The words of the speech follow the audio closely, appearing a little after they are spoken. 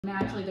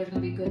Naturally, there's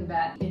going to be good and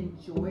bad.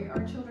 Enjoy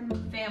our children.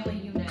 Family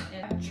unit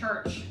in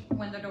church,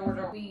 when the doors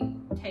are, we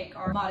take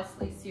our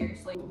modesty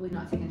seriously. We're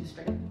not taking just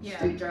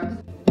street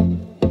drugs.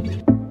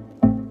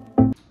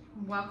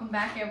 Welcome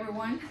back,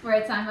 everyone. For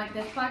a time like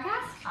this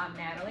podcast, I'm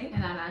Natalie.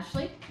 and I'm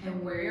Ashley, and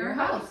we're your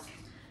hosts.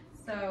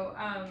 So,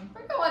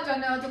 we're gonna let y'all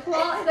know the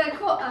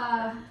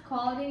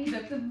quality, the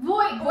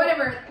voice,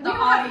 whatever, the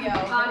audio.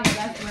 Audio,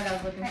 that's what I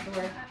was looking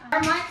for. Our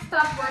mic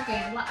stopped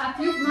working a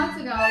few months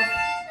ago.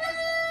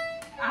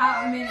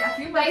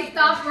 They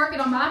stopped working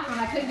on my phone.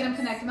 I couldn't get them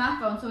connected to my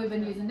phone, so we've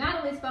been using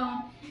Natalie's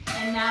phone,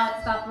 and now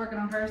it stopped working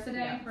on hers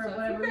today for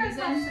whatever reason. If you guys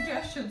have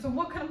suggestions on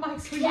what kind of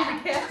mics we need to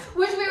get,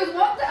 which we was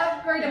wanting to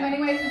upgrade them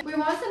anyways. We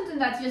want something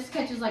that just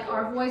catches like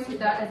our voice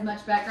without as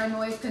much background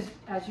noise, because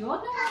as you all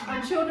know,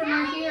 our children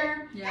are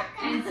here,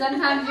 and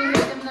sometimes you hear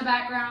them in the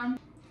background,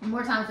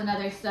 more times than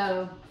others.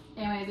 So,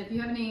 anyways, if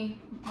you have any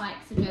mic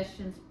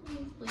suggestions,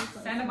 please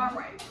send them our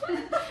way.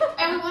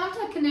 And we want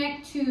them to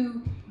connect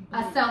to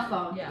a cell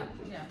phone.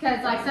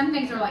 Because like some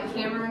things are like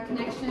camera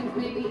connections,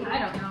 maybe. I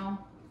don't know.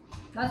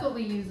 That's what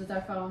we use as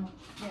our phone.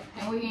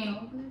 And we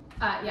ain't,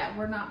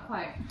 we're not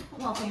quite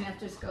wealthy enough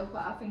to just go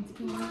buy fancy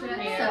cameras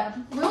yet.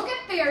 So we'll get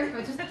there,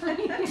 but just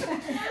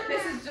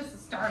this is just the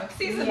start of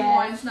season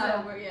 1. It's not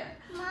over yet.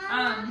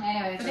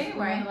 Anyway,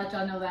 we're going to let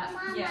y'all know that.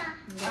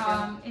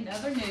 In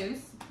other news,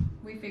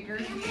 we figured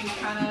we could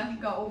kind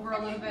of go over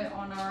a little bit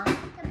on our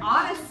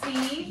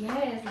Odyssey.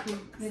 Yes.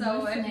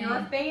 So if you're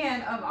a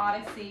fan of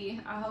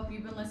Odyssey, I hope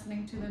you've been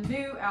listening to the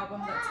new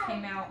album that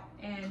came out.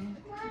 And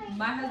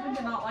my husband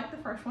did not like the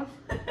first one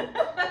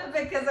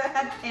because it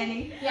had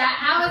Penny. Yeah,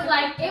 I was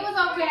like, it was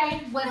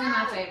okay. Wasn't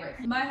my favorite.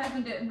 My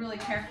husband didn't really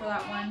care for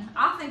that one.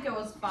 I think it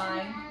was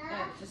fine.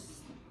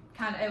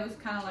 It was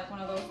kind of like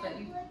one of those that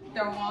you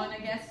throw on, I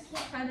guess,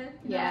 kind of.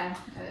 Yeah.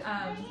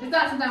 It's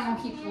not something I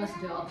won't keep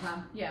listening to all the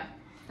time. Yeah.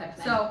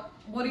 So,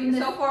 what do you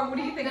think about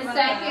the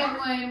second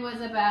one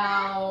was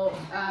about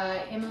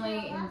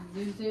Emily and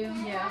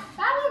Zuzu. Yeah.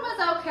 That one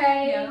was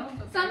okay. Yeah,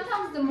 okay.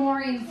 Sometimes the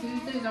Maury and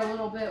Zuzu's are a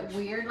little bit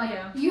weird. Like,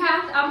 you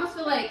have to, I almost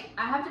feel like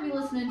I have to be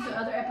listening to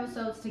other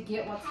episodes to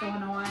get what's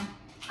going on.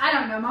 I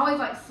don't know. I'm always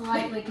like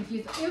slightly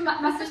confused. Even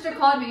my sister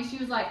called me and she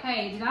was like,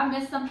 hey, did I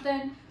miss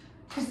something?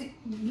 Because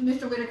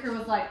Mr. Whitaker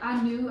was like,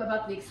 I knew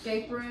about the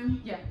escape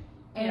room. Yeah.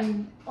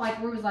 And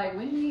like we was like,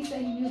 when did he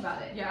say he knew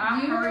about it? Yeah, I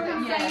heard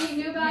it. Yes. He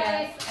knew about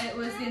it. It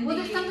was in Was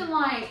it something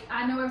like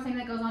I know everything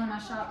that goes on in my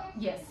shop?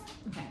 Yes.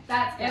 Okay.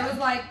 That's good. It was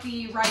like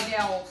the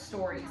Rydell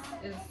stories.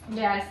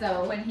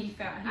 So when he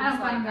found, I don't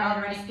find that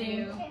already interesting.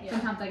 knew. Yeah.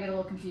 Sometimes I get a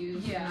little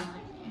confused. Yeah.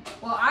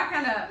 Well,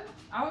 I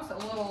was a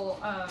little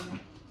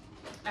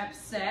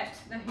upset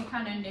that he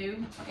kind of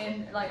knew,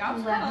 and like I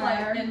was kind of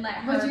like didn't let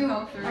her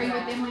go through. Are you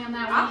with Emily on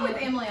that one? I'm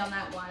with Emily on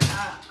that one.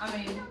 I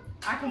mean,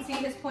 I can see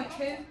his point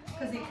too,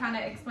 because he kind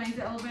of explains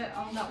it a little bit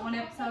on that one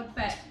episode,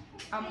 but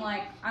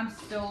I'm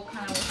still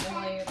kind of with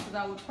Emily, because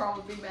I would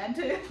probably be mad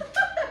too.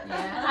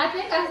 Yeah, I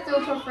think I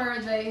still prefer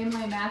the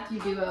Emily and Matthew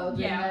duo than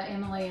the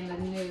Emily and the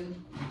new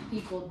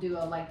people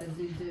duo, like the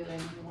Zuzu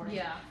and Maury.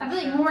 Yeah. I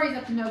feel like Maury's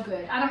up to no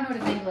good. I don't know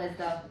what his angle is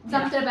though.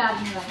 Something about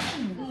him,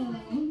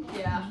 like,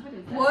 yeah.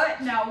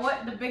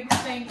 What the big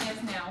thing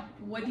is now,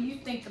 what do you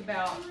think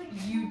about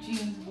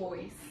Eugene's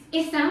voice?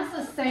 It sounds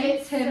the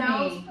same to me. It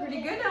sounds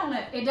pretty good, don't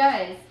it? It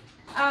does.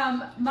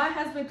 My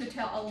husband could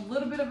tell a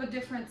little bit of a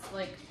difference,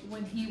 like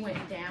when he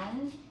went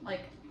down,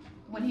 like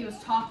when he was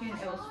talking,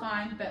 it was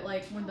fine, but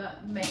like when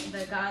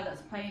the guy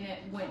that's playing it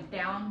went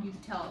down, you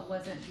could tell it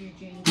wasn't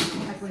Eugene.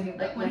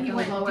 Like when he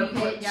went lower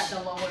pitch. Yeah,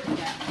 the lower.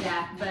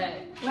 Yeah. But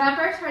when I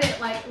first heard it,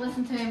 like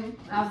listen to him,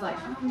 I was like,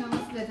 oh no,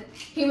 listen to this.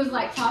 He was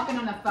like talking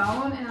on the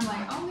phone, and I'm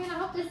like, oh man, I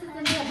hope this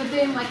isn't it. But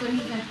then like when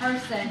he's in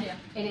person,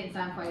 it didn't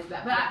sound quite as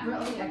bad. But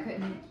I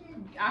couldn't.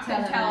 I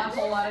couldn't tell a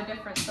whole lot of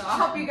difference. So I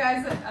hope you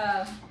guys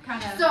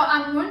kind of. So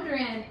I'm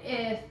wondering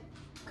if,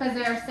 because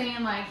they're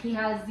saying like he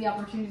has the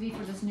opportunity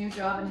for this new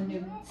job in a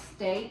new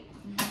state.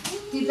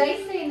 Did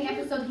they say in the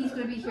episode he's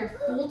going to be here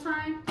full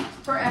time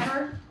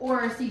forever,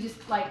 or is he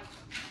just like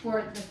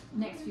for the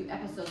next few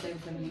episodes they were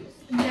going to use?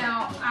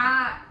 Now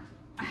I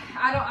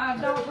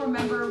don't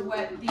remember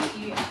what the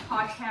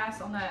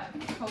podcast on the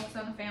Focus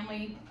on the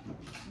Family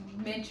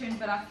mentioned,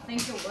 but I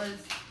think it was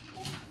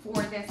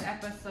for this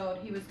episode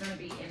he was going to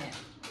be in it.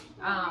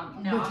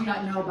 No, but you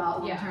don't know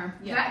about long term.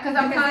 Yeah, because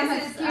I'm kind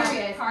of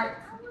curious.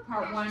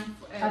 Part 1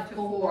 to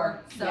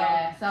 4. So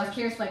I was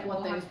curious like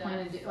what they was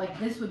planning to do. Like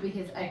this would be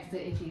his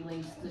exit if he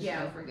leaves the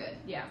show for good.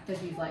 Yeah,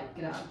 because he's like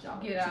get out of the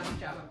job. Get out of the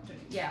job.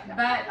 Yeah,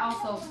 but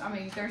also I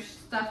mean there's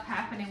stuff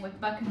happening with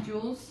Buck and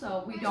Jules,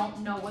 so we don't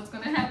know what's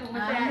going to happen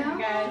with that,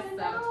 you guys.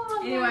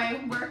 So anyway,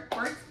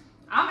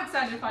 I'm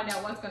excited to find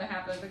out what's going to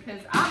happen,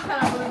 because I'm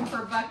kind of rooting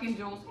for Buck and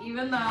Jules,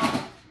 even though.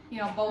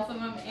 Both of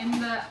them in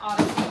the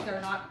Odyssey, they're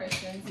not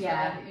Christians.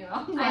 Yeah.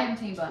 But, I am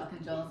Team Buck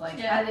and Jules. Like,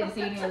 I didn't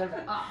see any other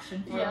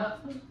option for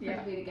them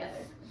to be together.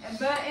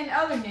 But in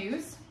other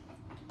news,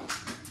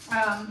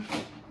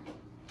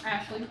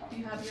 Ashley, do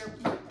you have your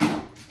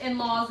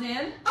in-laws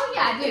in? Oh,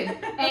 yeah, I do.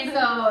 And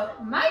so,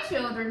 my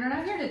children are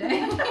not here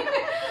today.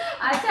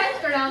 I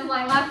texted her and I was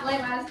like,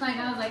 late last night,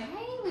 and I was like,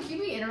 hey, would you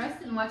be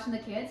interested in watching the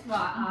kids while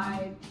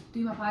I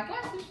do my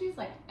podcast? And she's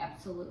like,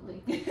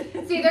 absolutely.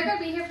 See, they're going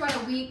to be here for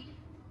about a week.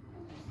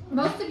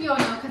 Most of you all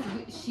know because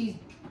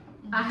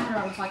I had her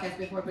on the podcast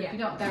before, but if you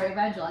don't, they're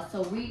evangelists.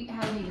 So we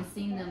haven't even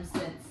seen them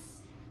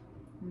since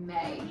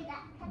May.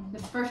 The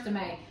 1st of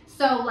May.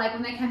 So, like,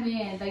 when they come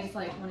in, they just,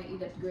 like, want to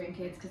eat up the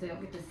grandkids because they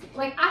don't get to see.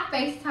 Like, I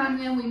FaceTime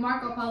them. We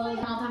Marco Polo all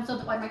the time. So,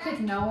 like, my kids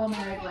know them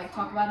and they, like,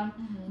 talk about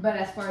them. But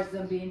as far as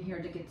them being here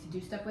to get to do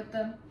stuff with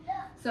them.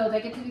 So,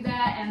 they get to do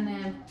that. And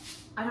then,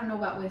 I don't know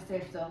about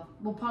Wednesday, so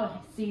we'll probably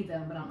see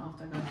them, but I don't know if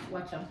they're going to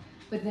watch them.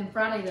 But then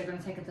Friday, they're going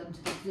to take them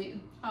to the zoo.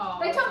 Oh,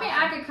 they told me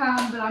I could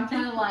come, but I'm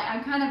kind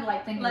of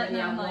like thinking let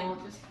maybe I them,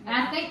 won't. just, And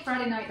I think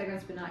Friday night they're going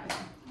to spend the night with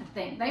me. I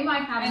think they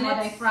might have And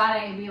Monday, it's-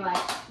 Friday, and be like,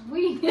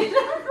 we need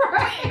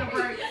a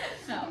break.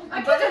 No.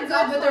 My kids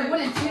are good, but they're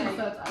 1 and 2,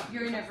 so it's like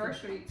your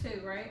anniversary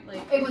too, right?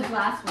 Like it was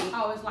last week.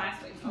 Oh, it was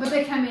last week. But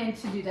they come in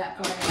to do that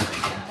for me.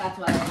 That's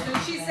why.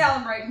 So she's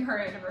celebrating her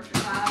anniversary.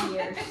 5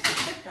 years.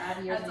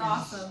 5 years. That's in.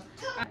 awesome.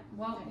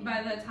 Well,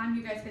 by the time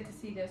you guys get to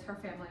see this,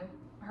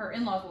 her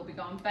in-laws will be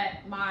gone,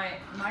 but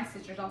my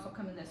sister's also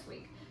coming this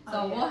week,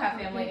 so we'll have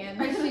family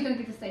in. Are you still gonna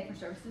get to stay for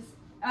services?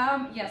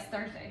 Yes,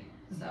 Thursday.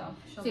 So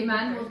she'll see, be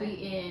mine here will be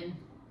Thursday. in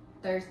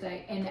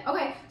Thursday, and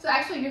okay. So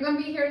actually, you're gonna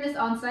be hearing this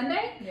on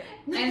Sunday.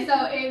 Yeah. And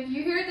so if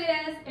you hear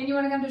this and you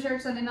want to come to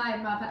church Sunday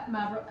night,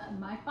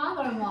 my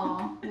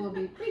father-in-law will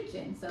be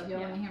preaching. So if you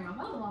want to hear my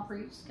father-in-law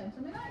preach, come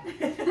Sunday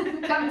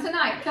night. Come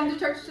tonight. Come to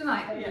church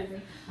tonight. Yeah.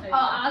 Oh,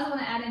 I also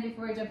want to add in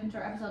before we jump into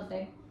our episode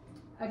today.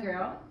 A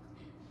girl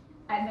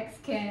at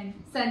Mexican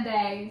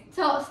Sunday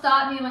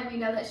stopped me and let me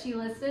know that she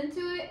listened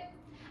to it.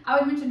 I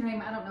would mention her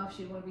name. I don't know if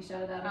she'd want to be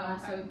shouted out or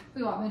not, so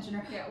we won't mention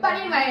her. Yeah, but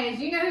anyways,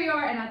 you know who you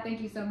are, and I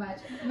thank you so much.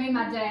 It made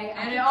my day.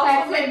 And it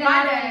also made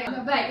my day.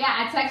 But yeah,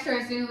 I texted her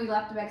as soon as we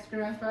left the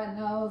Mexican restaurant,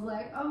 and I was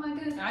like, oh my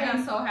goodness. I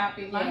got so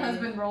happy. My Yeah.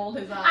 husband rolled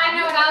his eyes. I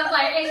know, and I was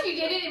like, and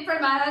she did it in front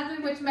of my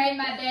husband, which made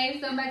my day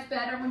so much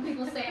better when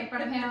people say it in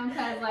front of him,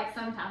 because like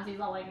sometimes he's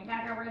all like, you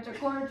gotta go rent your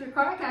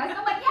car cast.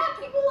 I'm like,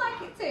 yeah, people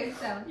like it too.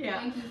 So Yeah.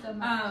 thank you so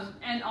much.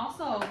 And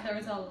also there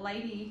was a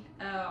lady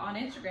on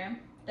Instagram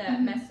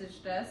that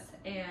messaged us,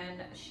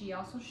 and she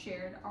also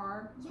shared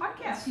our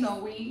podcast.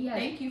 So we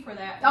thank you for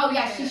that. Oh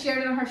yeah, she shared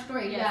it on her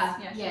story.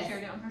 Yes, she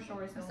shared it on her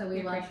story. So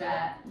we love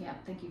that. Yeah,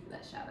 thank you for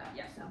that shout out.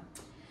 Yeah. So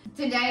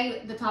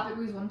today the topic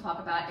we want to talk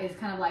about is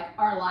kind of like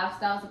our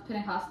lifestyles of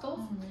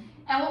Pentecostals,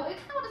 and what we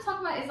kind of want to talk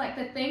about is like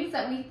the things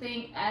that we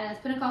think as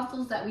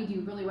Pentecostals that we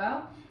do really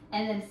well.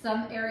 And then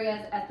some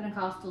areas as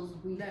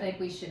Pentecostals we think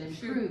we should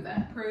improve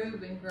at.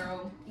 Improve and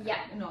grow. Yeah.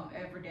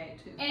 Every day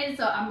too. And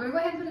so I'm going to go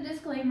ahead and put a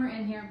disclaimer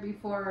in here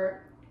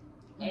before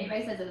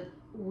anybody says it.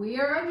 We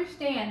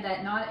understand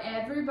that not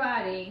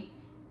everybody,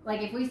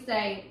 like if we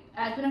say,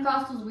 as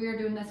Pentecostals we are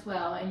doing this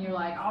well, and you're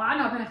like, oh, I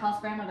know a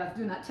Pentecostal family that's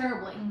doing that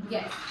terribly.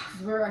 Yes,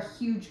 we're a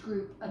huge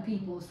group of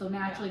people, so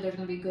naturally there's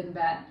going to be good and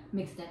bad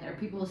mixed in there.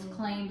 People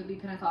claim to be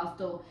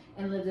Pentecostal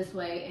and live this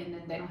way, and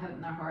then they don't have it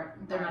in their heart.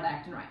 They're not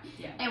acting right.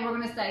 Yeah. And we're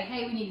going to say,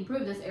 hey, we need to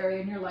improve this area,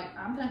 and you're like,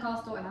 I'm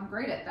Pentecostal and I'm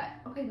great at that.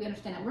 Okay, we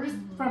understand that. We're just,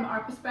 from our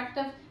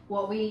perspective,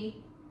 what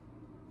we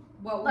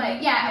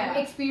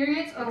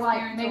experience or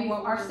like maybe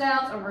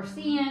ourselves or we're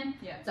seeing.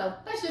 Yeah. So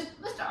that's just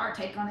our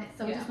take on it.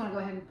 So we just want to go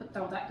ahead and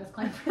throw that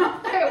disclaimer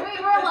out there. We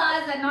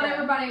realize that not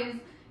everybody's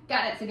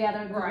got it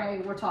together the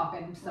way we're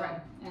talking. So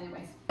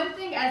anyways. One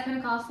thing as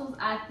Pentecostals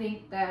I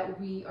think that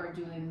we are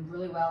doing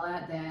really well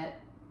at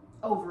that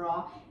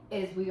overall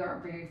is we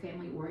are very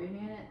family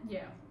oriented.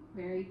 Yeah.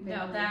 Very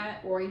family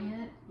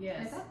oriented.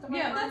 Yes. Is that the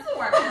right word? That's the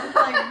word.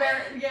 Like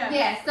very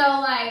Yeah, so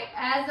like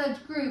as a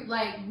group,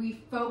 like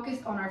we focus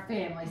on our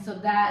family. So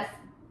that's,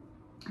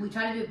 we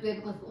try to do it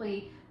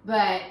biblically,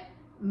 but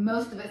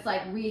most of it's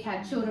like we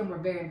have children, we're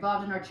very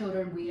involved in our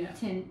children. We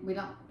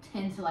don't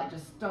tend to like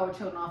just throw our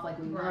children off, like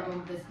we love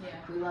them.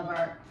 We love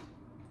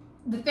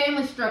the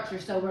family structure,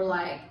 so we're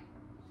like,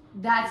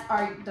 that's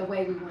the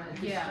way we want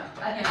to do stuff.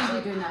 I think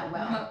we're doing that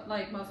well.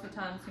 Like most of the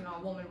times,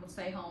 a woman will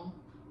stay home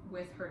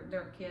with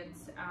their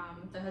kids.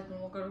 The husband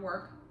will go to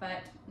work,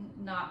 but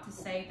not to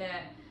say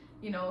that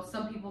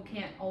some people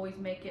can't always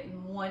make it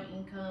in one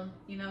income,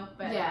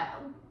 but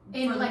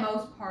for the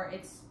most part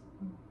it's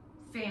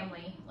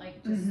family,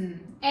 like just and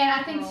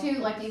I think too,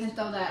 like even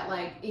though that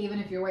like even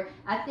if you're working,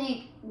 I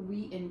think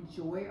we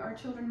enjoy our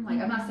children. Like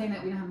I'm not saying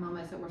that we don't have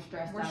moments that we're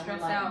stressed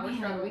out. We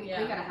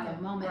gotta have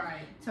a moment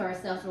to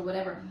ourselves or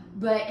whatever.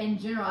 But in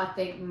general, I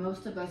think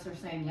most of us are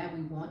saying, yeah,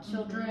 we want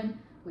children.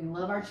 We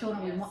love our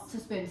children. We want to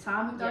spend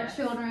time with our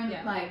children.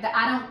 Like that,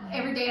 I don't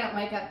every day. I don't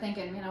wake up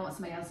thinking, man, I want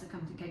somebody else to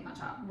come to take my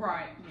child.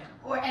 Right.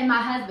 Yeah. And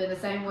my husband the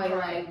same way.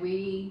 Like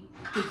he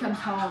comes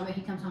home and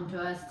he comes home to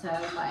us to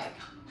like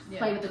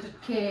play with the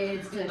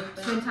kids, to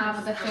spend time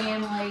with the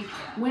family.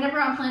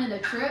 Whenever I'm planning a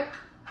trip,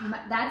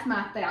 that's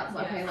my thoughts.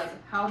 Okay, like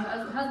how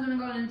the husband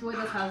going to enjoy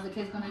this? How's the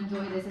kids going to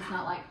enjoy this? It's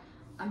not like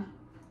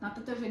not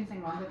that there's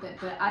anything wrong with it,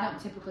 but I don't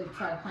typically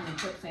try to plan a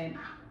trip saying,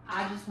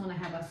 I just want to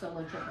have a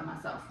solo trip by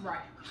myself. Right.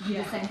 You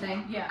the same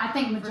thing? Yeah. I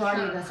think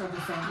majority of us are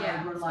the same way.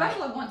 Yeah. We're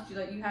especially once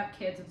you have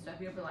kids and stuff,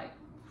 you'll be like,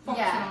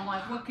 focusing on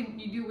like what can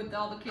you do with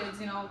all the kids,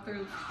 you know,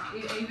 through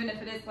even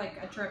if it is like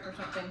a trip or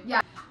something.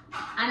 Yeah,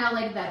 I know a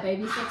lady that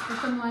babysits for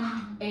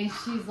someone, and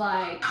she's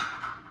like,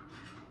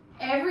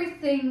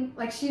 everything,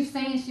 like she was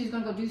saying she was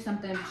gonna go do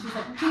something. She's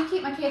like, can you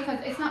keep my kid, because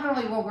it's not gonna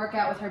really will work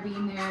out with her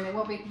being there, and it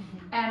won't be.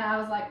 And I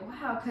was like,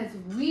 wow, because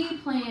we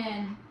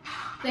plan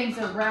things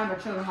around our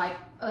children. Like,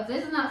 if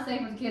this is not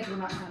safe with the kids, we're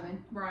not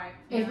coming. Right.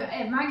 If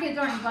my kids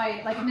aren't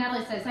invited, like if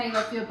Natalie says, hey,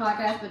 let's do a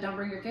podcast, but don't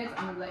bring your kids,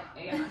 I'm gonna be like,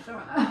 hey, I'm not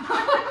showing up.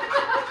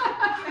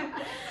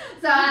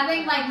 So I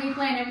think like we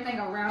plan everything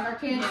around our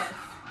kids,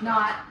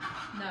 not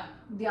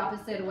the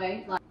opposite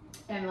way. Like,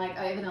 and like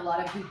even a lot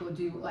of people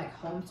do like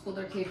homeschool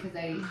their kids because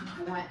they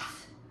want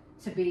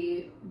to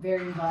be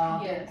very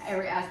involved in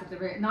every aspect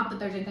of it. Not that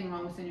there's anything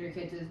wrong with sending your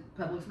kids to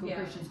public school,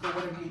 Christian school,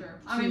 whatever you choose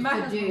I mean, my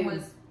husband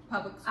was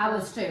public school. I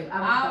was too.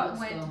 I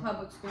went to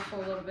public school for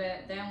a little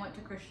bit, then went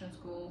to Christian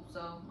school.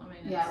 So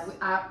I mean,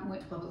 I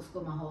went to public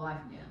school my whole life.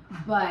 Yeah,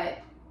 but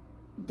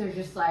they're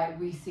just like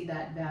we see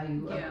that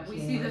value. Yeah, we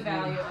see the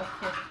value of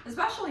kids,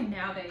 especially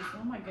nowadays.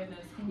 Oh my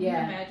goodness, can you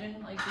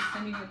imagine like just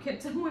sending your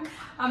kid somewhere?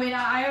 I mean,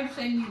 I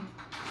understand you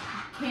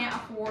can't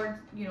afford,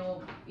 you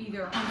know,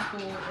 either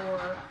homeschool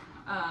or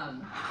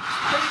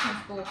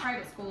Christian school,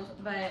 private schools,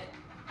 but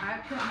I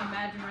couldn't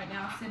imagine right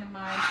now sending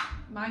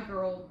my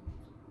girl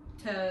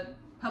to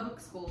public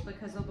school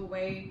because of the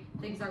way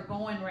things are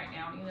going right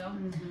now, you know.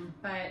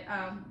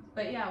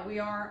 But yeah, we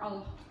are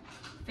a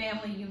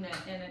family unit,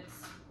 and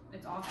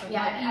it's awesome.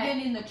 Yeah,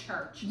 even in the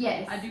church.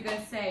 Yes, I do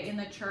gotta say, in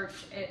the church,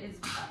 it is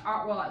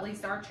well, at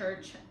least our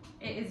church,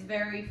 it is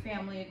very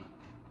family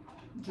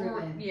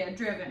driven.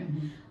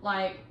 Driven.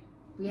 Like.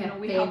 We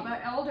help out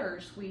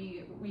elders.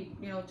 We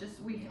you know just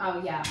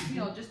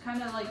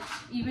kind of like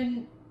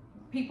even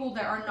people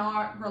that are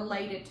not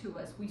related to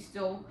us. We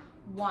still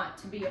want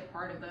to be a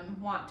part of them.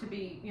 Want to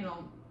be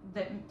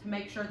to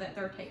make sure that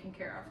they're taken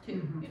care of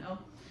too. You know.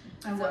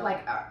 And so, what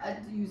like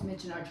you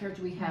mentioned our church,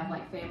 we have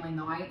like family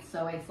nights.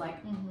 So it's like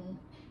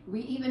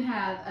we even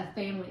have a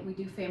family. We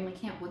do family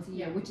camp once a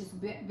year, which is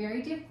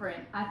very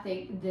different, I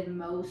think, than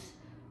most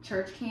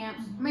church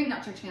camps. Maybe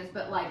not church camps,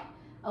 but like.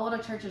 A lot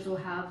of churches will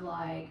have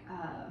like,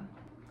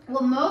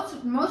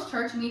 most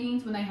church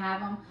meetings when they have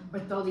them or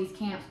throw these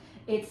camps,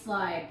 it's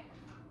like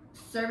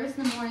service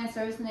in the morning,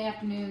 service in the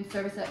afternoon,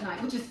 service at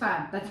night, which is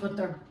fine. That's what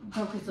they're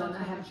focused on.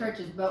 I have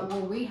churches, but where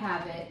we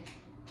have it,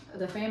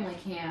 the family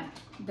camp,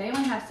 they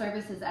only have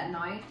services at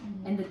night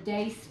and the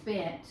day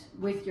spent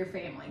with your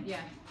family.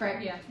 Yeah.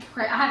 Correct. Yeah.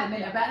 Correct. I haven't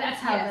been there, but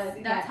that's how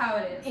that's how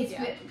it is.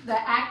 It's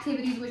the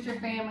activities with your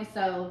family.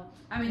 So.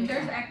 I mean,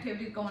 there's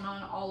activities going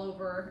on all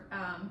over,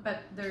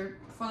 but they're,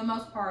 for the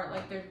most part,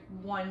 like there's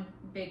one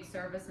big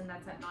service, and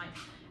that's at night.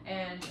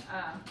 And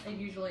it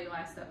usually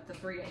lasts up to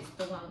 3 days,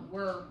 the one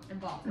we're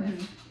involved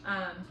with.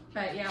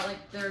 But yeah,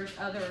 like there's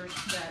others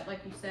that, like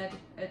you said,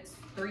 it's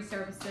 3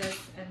 services,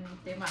 and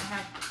they might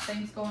have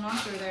things going on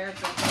through there,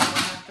 but they will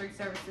have 3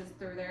 services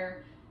through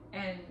there,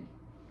 and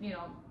you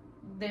know,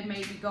 they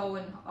may be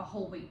going a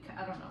whole week.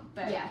 I don't know,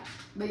 but yeah.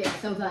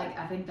 So like,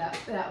 I think that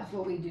was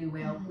what we do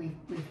well. We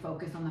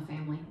focus on the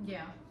family.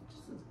 Yeah.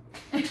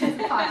 Just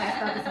a podcast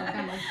focus on the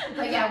family.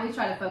 But yeah, we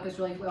try to focus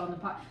really well on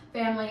the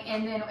family,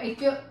 and then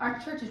our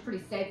church is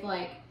pretty safe.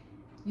 Like,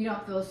 you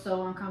don't feel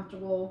so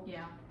uncomfortable.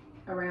 Yeah.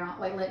 Around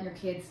like letting your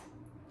kids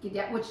get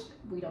that, which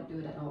we don't do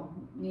it at all.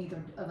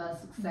 Neither of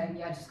us saying,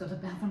 just go to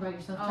the bathroom by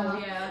yourself.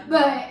 Yeah.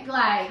 But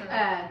like,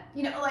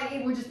 like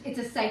it's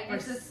a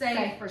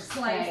safer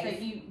place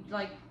that you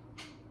like.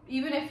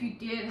 Even if you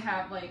did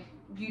have like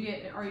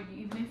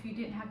even if you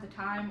didn't have the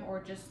time,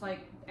 or just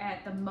like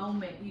at the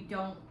moment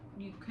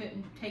you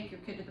couldn't take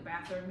your kid to the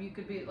bathroom. You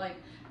could be like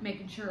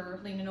making sure,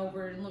 leaning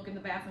over and looking in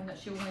the bathroom that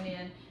she went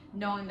in,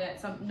 knowing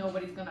that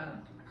nobody's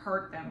gonna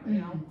hurt them.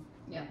 You know.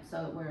 Yeah,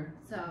 so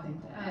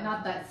and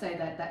not that say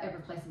that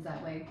every place is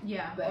that way.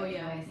 Yeah. But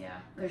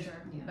for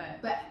sure. Yeah.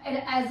 But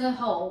as a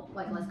whole,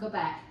 like let's go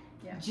back.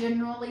 Yeah.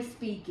 Generally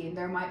speaking,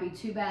 there might be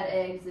 2 bad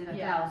eggs in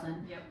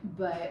 1,000. Yep.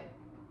 But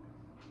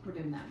we're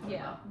doing that.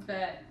 Well.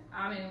 But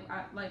I mean,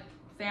 like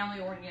family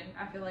oriented.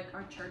 I feel like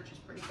our church is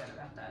pretty good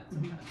about that.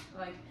 Sometimes.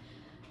 Like,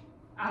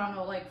 I don't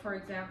know. Like for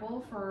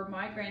example, for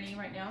my granny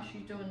right now,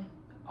 she's doing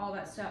all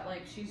that stuff.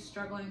 Like she's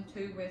struggling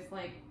too with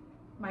like.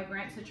 My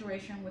grant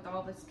situation with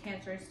all this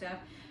cancer and stuff.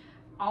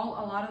 A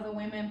lot of the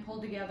women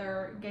pulled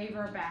together, gave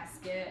her a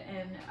basket,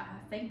 and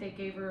I think they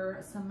gave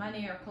her some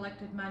money or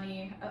collected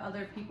money.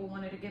 Other people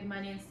wanted to give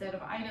money instead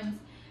of items,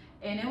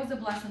 and it was a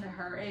blessing to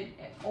her. It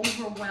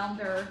overwhelmed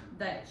her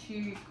that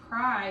she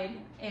cried,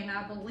 and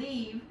I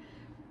believe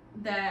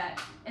that,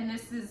 and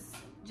this is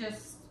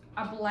just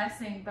a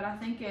blessing, but I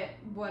think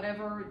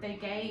whatever they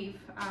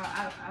gave,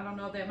 I don't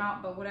know the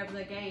amount, but whatever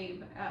they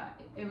gave,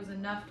 it was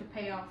enough to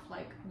pay off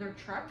like their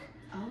truck.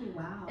 Oh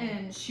wow!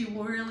 And she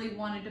really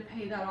wanted to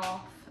pay that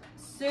off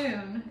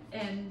soon,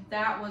 and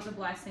that was a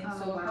blessing.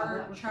 So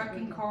her truck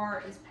and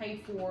car is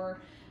paid for,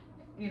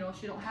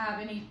 she don't have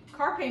any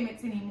car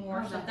payments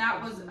anymore. So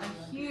that was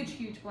a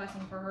huge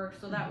blessing for her.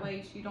 So that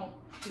way she don't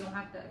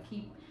have to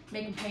keep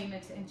making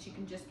payments, and she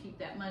can just keep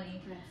that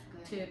money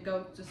to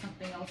go to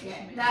something else. Yeah,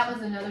 that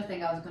was another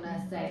thing I was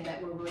gonna say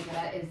that we're really good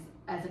at is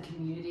as a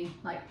community.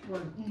 Like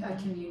we're a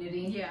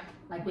community. Yeah.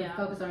 Like we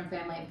focus on our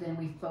family, then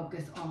we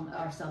focus on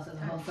ourselves as a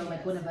whole. So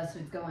like one of us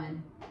who's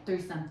going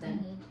through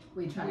something,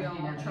 we try to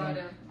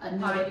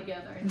tie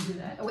together and do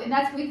that.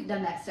 And we've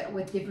done that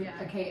with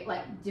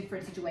different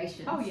different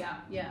situations. Oh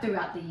yeah.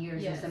 Throughout the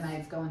years, if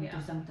somebody's going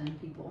through something,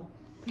 people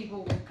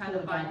will kind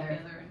of bind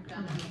together and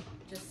kind of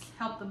just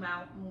help them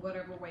out in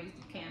whatever ways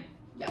you can.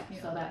 Yeah.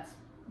 So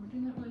we're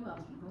doing that really well.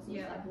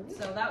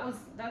 So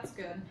that's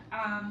good.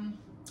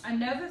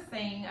 Another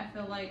thing I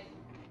feel like,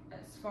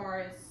 as far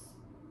as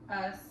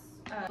us,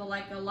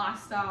 like a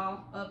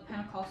lifestyle of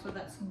Pentecostal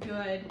that's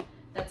good,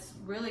 that's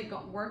really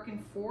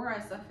working for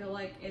us, I feel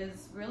like,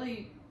 is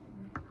really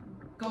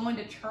going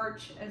to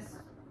church as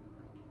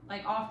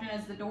often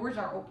as the doors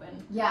are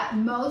open. Yeah,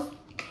 most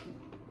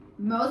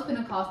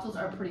Pentecostals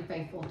are pretty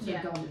faithful to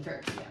going to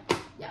church.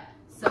 Yeah.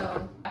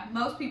 So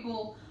most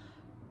people,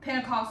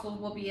 Pentecostals,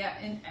 will be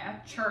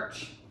at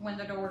church when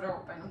the doors are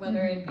open,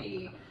 whether it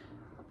be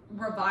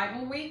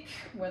revival week,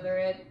 whether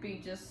it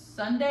be just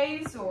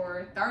Sundays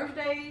or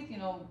Thursdays,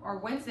 or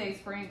Wednesdays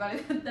for anybody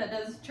that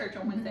does church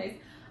on Wednesdays.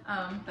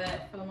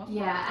 But for the most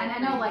part, and I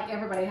know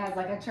everybody has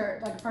a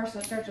church, a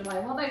person at church, and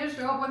they just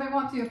show up when they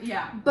want to.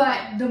 Yeah.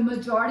 But the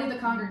majority of the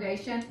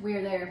congregation,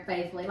 we're there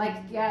faithfully.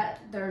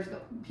 There's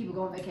people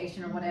go on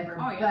vacation or whatever.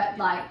 Oh, yeah.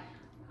 But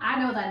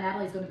I know that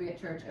Natalie's going to be at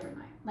church every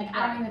night.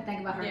 I don't even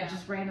think about her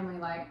just randomly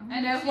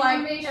and if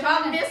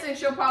I'm missing,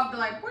 she'll probably be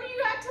like, "Where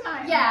you at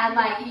tonight?"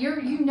 Yeah,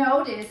 you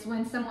notice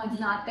when someone's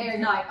not there.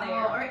 You're like, there.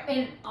 "Oh,"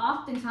 and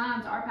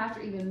oftentimes our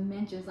pastor even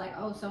mentions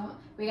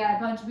we got a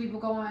bunch of people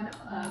going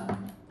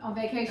on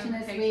vacation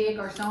this week,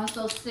 or so and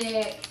so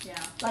sick.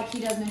 Yeah. He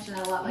does mention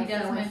that a lot. He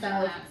does mention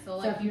that.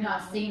 So if you've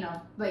not seen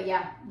them, but you're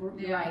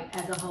right.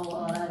 As a whole,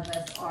 a lot of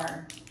us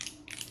are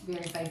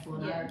very faithful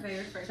and are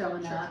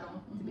showing up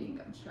to being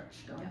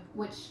church going,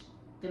 which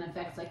then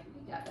affects you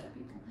got better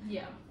people.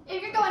 Yeah.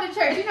 If you're going to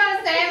church, you know what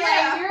I'm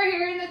saying? You're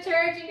here in the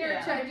church and you're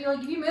at church.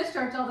 If you miss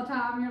church all the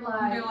time, you're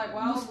like,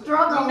 well, you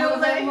struggle a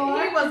little bit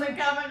more. He wasn't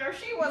coming or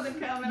she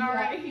wasn't coming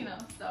already,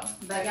 So.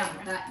 But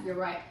you're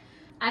right.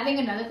 I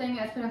think another thing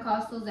as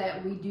Pentecostals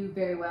that we do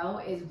very well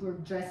is we're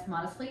dressed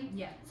modestly.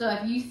 Yeah. So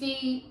if you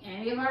see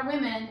any of our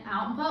women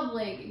out in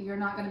public, you're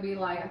not going to be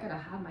like, I gotta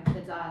hide my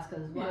kids' eyes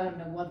because I don't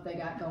know what they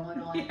got going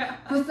on. Yeah.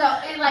 So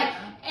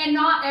and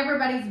not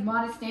everybody's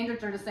modest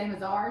standards are the same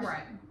as ours.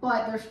 Right.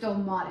 But they're still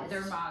modest.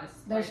 They're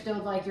modest. They're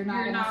still you're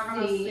not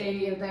going to see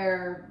any of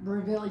their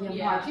revealing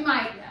parts. You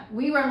might. Yeah.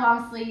 We wear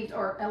long sleeves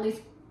or at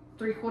least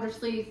 3/4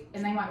 sleeves,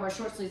 and they might wear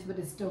short sleeves, but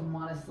it's still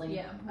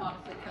modestly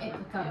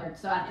covered.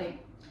 So I think.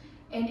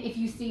 And if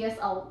you see us,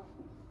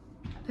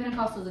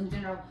 Pentecostals in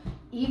general,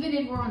 even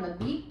if we're on the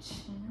beach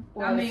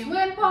or the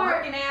swim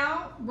park,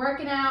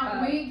 working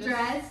out, we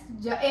dress.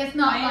 It's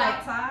not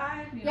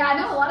outside. I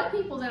know a lot of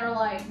people that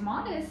are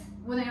modest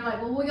when they're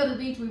well, when we go to the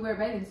beach, we wear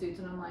bathing suits,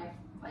 and I'm like,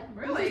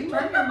 really?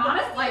 Turn your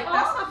modesty that's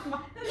not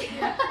modest.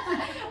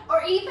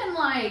 Or even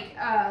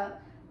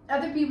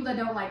other people that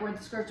don't wear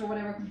the skirts or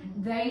whatever,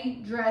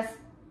 they dress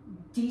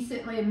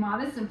decently and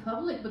modest in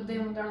public, but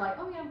then when they're like,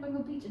 "Oh yeah, I'm going to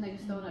go beach," and they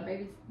just throw in a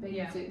bathing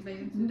suit.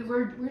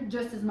 We're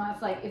just as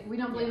much if we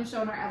don't believe in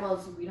showing our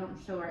elbows, we don't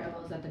show our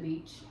elbows at the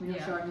beach. We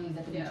don't show our knees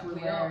at the beach. We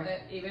don't.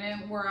 Even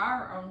if we're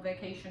on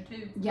vacation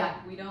too. Yeah.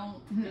 We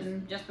don't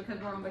just because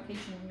we're on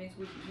vacation means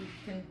we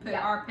can put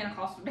our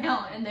Pentecostal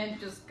down and then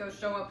just go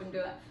show up and do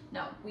that.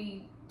 No,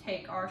 we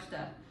take our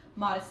stuff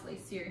modestly,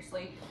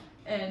 seriously,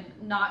 and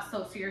not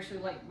so seriously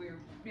we're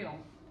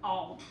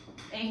all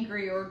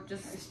angry or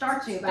just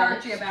starchy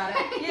about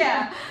it.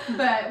 Yeah,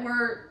 but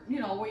we're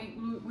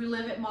we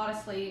live it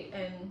modestly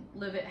and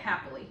live it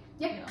happily.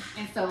 Yep.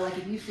 And so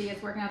if you see us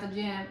working out the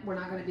gym, we're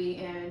not going to be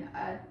in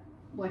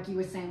like you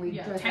were saying, we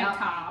dress tank out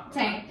top,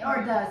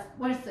 or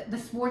the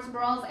sports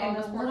bras and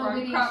the little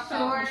bitty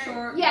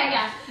short.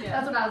 Yeah.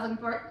 That's what I was looking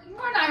for.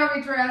 We're not going to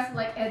be dressed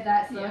as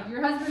that. So if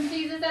your husband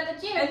sees us at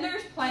the gym, and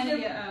there's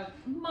plenty of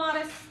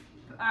modest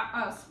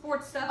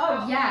sports stuff.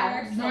 Oh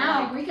yeah, there, so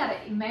now we got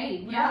it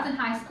made. When I was in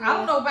high school, I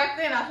don't know. Back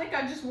then, I think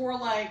I just wore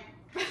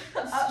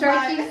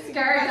stretchy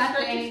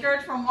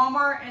skirts from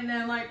Walmart, and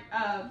then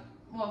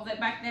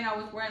back then I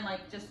was wearing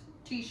just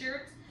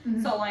t-shirts.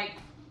 Mm-hmm. So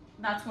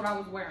that's what I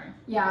was wearing.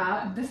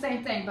 Yeah, the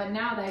same thing. But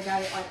now they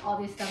got it all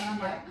this stuff, and I'm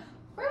like,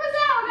 where was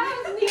that when I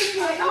was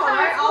needing it?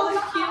 Right? All these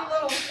cute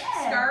little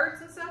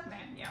skirts and stuff,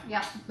 man.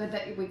 Yeah, but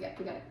we got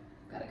it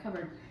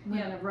covered.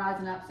 Women are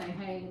rising up saying,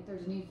 hey, if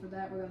there's a need for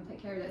that, we're going to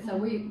take care of that. So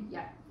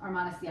our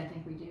modesty, I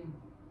think we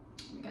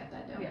got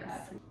that down.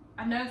 Yes.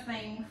 Another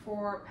thing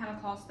for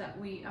Pentecost that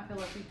I feel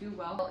like we do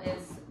well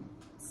is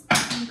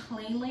speaking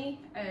cleanly,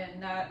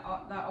 and that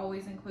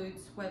always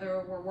includes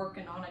whether we're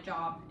working on a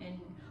job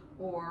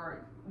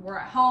or we're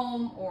at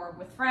home or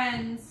with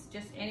friends,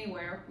 just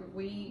anywhere.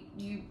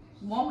 You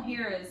won't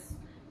hear us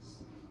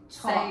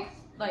say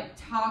like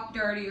talk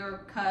dirty or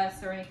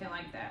cuss or anything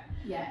like that.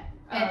 Yeah,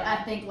 and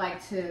I think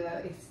like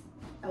to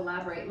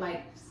elaborate,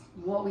 like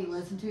what we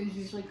listen to is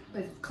usually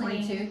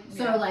clean too.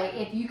 So like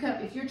if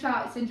your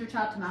child sends your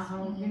child to my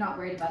home, you're not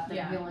worried about them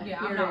hearing. Yeah,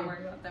 I'm not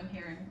worried about them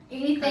hearing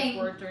anything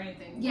words or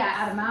anything. Yeah,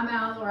 out of my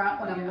mouth or out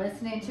what I'm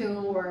listening to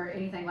or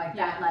anything like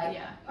that. Like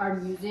our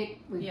music,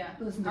 we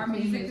listen to our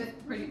music is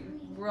pretty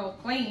real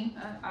clean.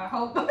 I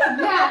hope.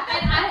 Yeah,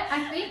 and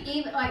I think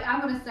even like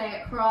I'm gonna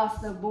say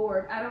across the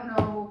board. I don't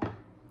know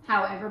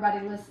how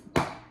everybody listens.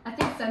 I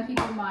think some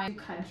people might do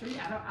country.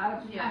 I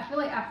don't. I feel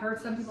like I've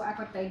heard some people act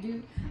like they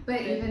do,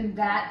 but even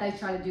that they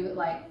try to do it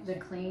like the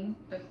clean.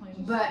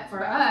 But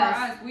for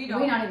us, we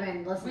don't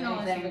even listen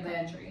to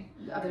anything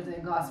other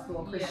than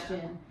gospel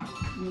Christian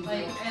music.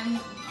 Like, and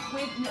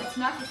it's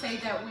not to say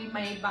that we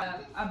may buy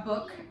a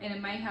book and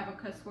it may have a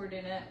cuss word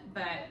in it,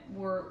 but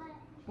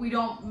we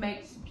don't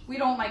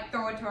like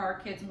throw it to our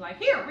kids and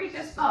like, here, read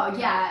this book. Oh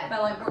yeah.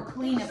 But like we're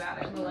clean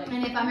about it. We're like,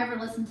 and if I'm ever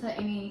listening to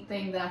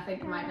anything that I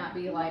think might not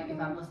be like, if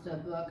I'm listening to a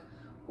book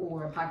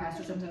or a podcast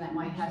or something that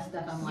might have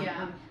stuff, I'm like,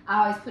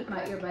 I always put my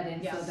earbud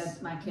in so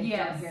that my kids don't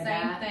hear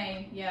that. Same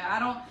thing. Yeah, I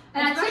don't.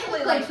 And I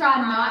typically like, try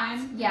not.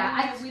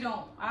 Yeah,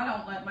 I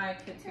don't let my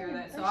kids hear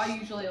that. So I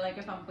usually like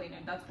if I'm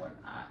cleaning, that's what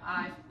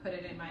I put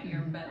it in my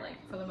ear. But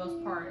like for the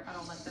most part, I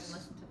don't let them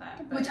listen to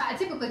that. But, which I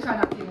typically try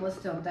not to even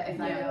listen to them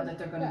if I know that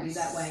they're going to be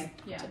that way.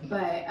 Yeah.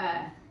 But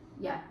I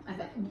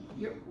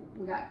think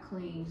we got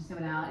clean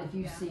coming out. If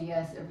you see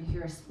us, or if you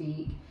hear us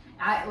speak.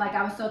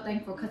 I was so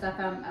thankful because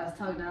I was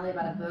telling Natalie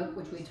about a book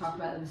which we talked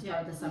about at the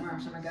start of the summer, our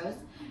summer goes,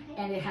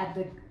 and it had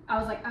I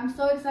was like, I'm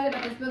so excited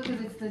about this book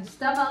because it's the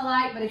stuff I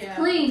like, but it's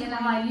clean, and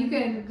I'm like,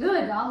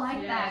 I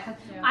like that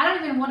because I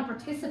don't even want to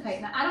participate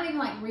in that. I don't even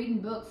like reading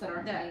books that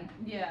are clean.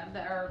 Yeah,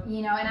 that are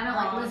and I don't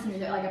like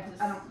listening to it.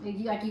 Like I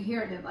don't like you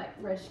hear it and it like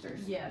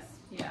registers. Yes,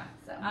 yeah.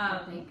 So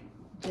I think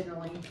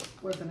generally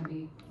we're gonna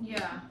be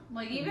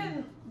like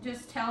even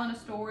just telling a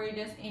story,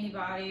 just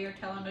anybody or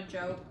telling a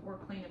joke, we're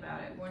clean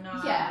about it. We're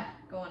not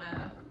going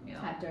to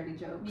have dirty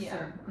jokes. Yeah.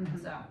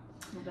 So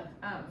that's a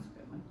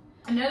good one.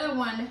 Another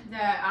one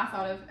that I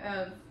thought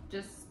of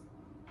just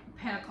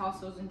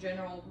Pentecostals in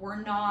general,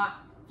 we're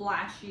not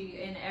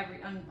flashy in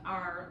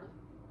our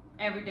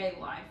everyday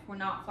life. We're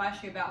not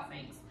flashy about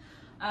things.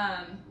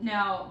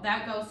 Now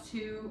that goes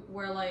to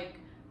where like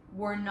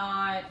we're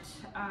not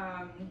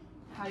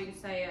how do you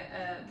say it?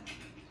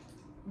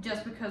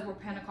 Just because we're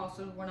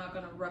Pentecostals, we're not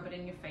going to rub it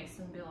in your face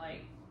and be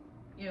like,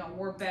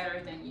 we're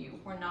better than you.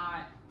 We're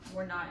not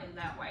in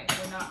that way.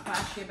 We're not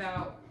flashy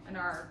about in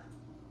our,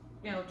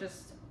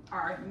 just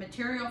our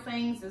material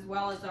things as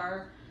well as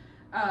our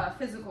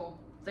physical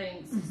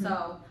things. Mm-hmm.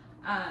 So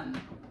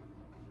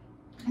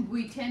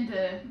we tend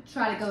to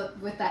try to go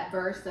with that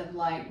verse of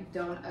like,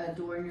 don't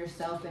adorn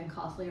yourself in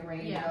costly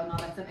array and all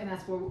that stuff. And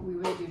that's where we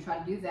really do try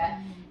to do that.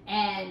 Mm-hmm.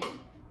 And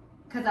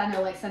because I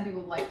know like some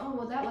people are like, oh,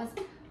 well, that was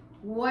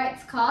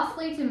what's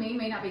costly to me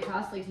may not be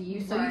costly to you.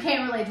 So you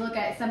can't really look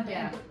at something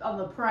on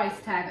the price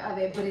tag of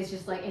it, but it's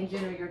just like in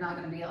general, you're not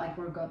going to be like,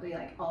 we're going to be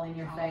like all in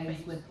your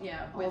face with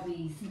all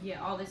these.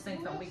 Yeah, all these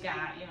things that we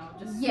got,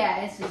 just.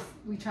 Yeah, it's just,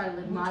 we try to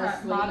live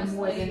modestly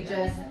more than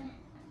just.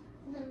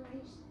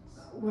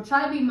 We're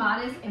trying to be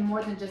modest and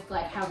more than just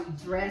like how we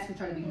dress. We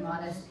try to be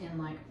modest in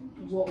like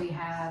what we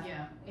have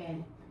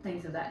and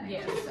things of that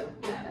nature. So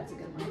that's a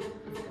good one.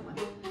 That's a good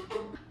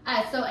one.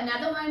 So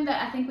another one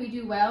that I think we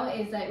do well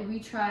is that we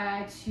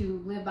try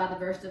to live by the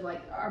verse of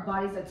like our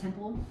body's a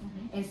temple,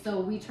 and so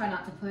we try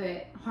not to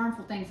put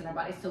harmful things in our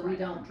bodies. So we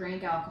don't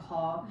drink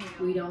alcohol,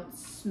 we don't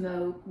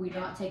smoke, we're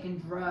not taking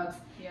drugs.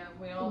 Yeah,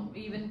 we don't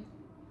even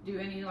do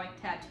any like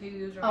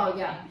tattoos or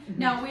anything. Mm-hmm.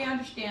 Now we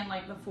understand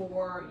like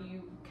before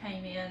you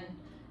came in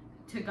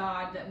to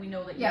God that we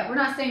know that. Yeah, we're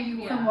not saying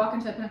you can walk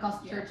into a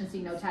Pentecostal church and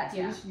see no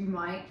tattoos. You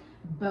might,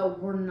 but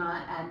we're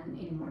not adding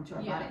any more to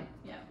our body.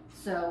 Yeah.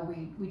 So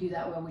we do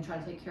that well. We try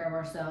to take care of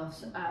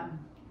ourselves.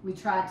 We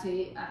try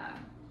to,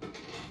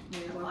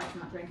 we're like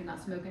not drinking,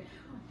 not smoking.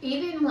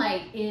 Even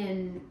like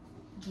in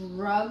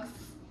drugs,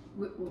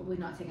 we're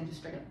not taking just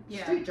straight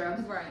up street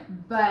drugs. Right.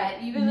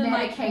 But even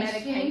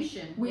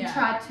medication, we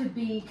try to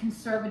be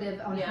conservative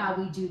on how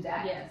we do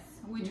that. Yes.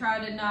 We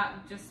try to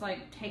not just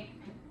like take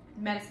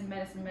medicine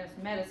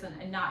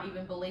and not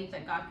even believe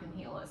that God can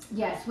heal us.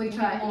 Yes, we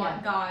try. We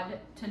want God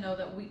to know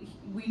that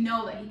we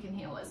know that He can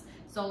heal us.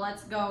 So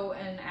let's go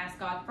and ask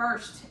God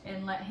first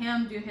and let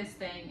Him do His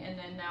thing. And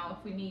then now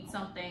if we need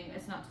something,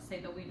 it's not to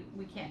say that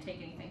we can't take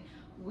anything.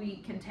 We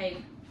can take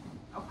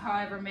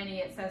however many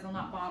it says on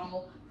that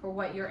bottle for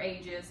what your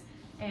age is,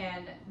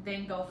 and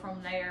then go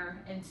from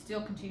there and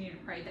still continue to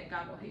pray that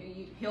God will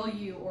heal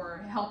you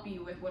or help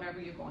you with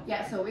whatever you're going through.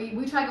 Yeah, so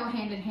we try to go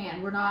hand in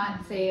hand. We're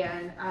not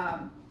saying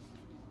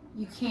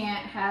you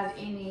can't have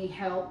any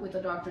help with the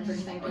doctors or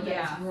anything, but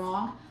that's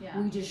wrong.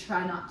 We just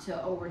try not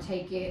to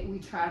overtake it. We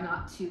try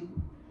not to,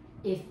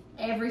 if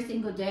every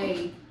single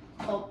day,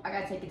 oh, I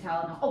gotta take a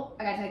Tylenol, oh,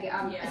 I gotta take it,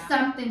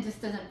 something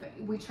just doesn't,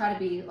 we try to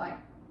be like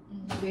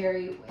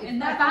very,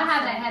 if I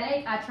have a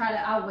headache,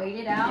 I'll wait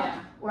it out,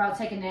 or I'll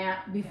take a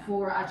nap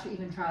before I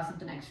even try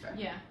something extra.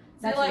 Yeah.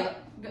 That's like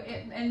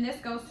and this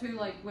goes to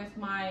like with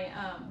my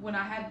when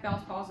I had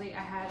Bell's palsy,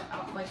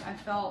 I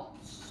felt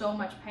so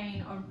much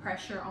pain and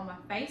pressure on my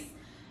face,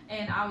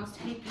 and I was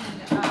taking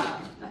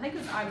I think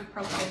it's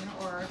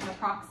ibuprofen or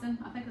naproxen.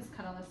 I think it's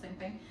kind of the same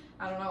thing.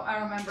 I don't know. I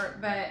don't remember,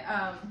 but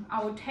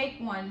I would take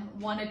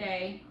one a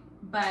day,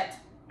 but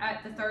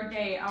at the third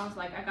day, I was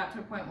like, I got to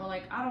a point where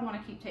like I don't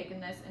want to keep taking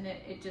this, and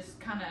it just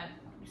kind of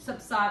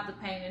subside the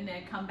pain, and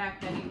then come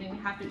back that evening and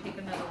have to take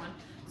another one.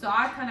 So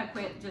I kind of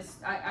quit.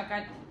 Just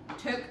I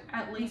took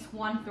at least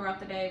one throughout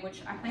the day,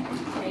 which I think we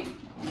should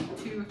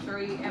take 2 or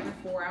 3 every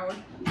 4 hours.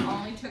 I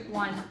only took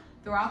one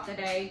throughout the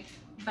day,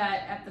 but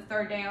at the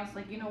third day, I was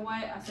like, you know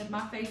what? I said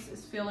my face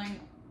is feeling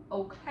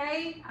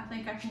okay. I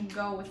think I can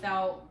go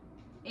without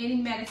any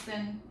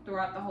medicine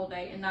throughout the whole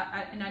day, and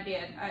I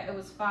did. It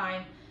was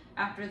fine.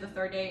 After the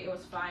third day, it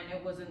was fine.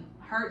 It wasn't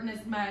hurting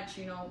as much,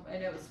 you know,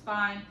 and it was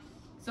fine.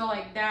 So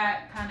like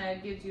that kind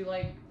of gives you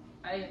like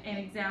an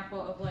example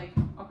of like,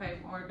 okay,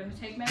 we're going to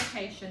take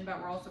medication, but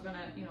we're also going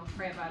to, you know,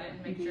 pray about it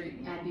and make sure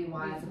and be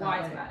wise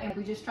about it. And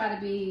we just try to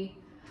be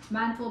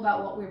mindful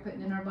about what we're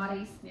putting in our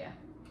bodies. Yeah.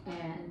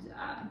 And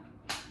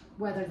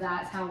whether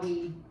that's how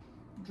we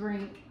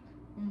drink,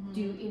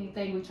 do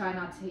anything, we try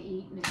not to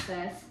eat in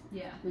excess.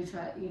 Yeah. We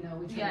try, you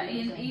know, Yeah,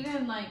 and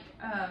even like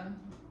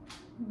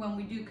when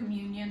we do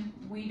communion,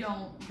 we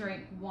don't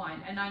drink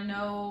wine. And I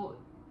know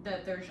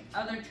that there's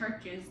other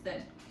churches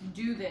that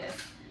do this,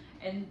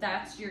 and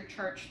that's your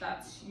church,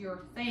 that's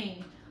your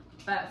thing.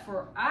 But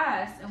for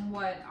us, and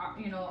what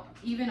you know,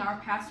 even our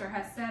pastor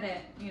has said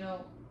it, you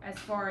know, as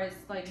far as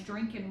like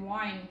drinking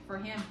wine, for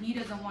him, he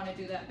doesn't want to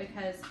do that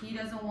because he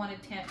doesn't want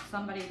to tempt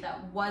somebody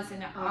that was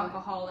an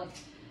alcoholic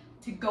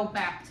to go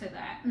back to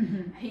that.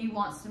 He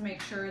wants to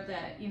make sure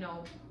that, you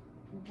know,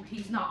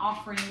 he's not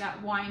offering that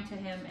wine to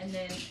him, and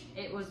then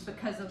it was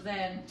because of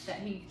then that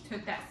he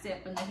took that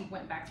sip and then he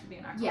went back to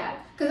being alcoholic. Yeah,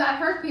 because I've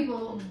heard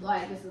people,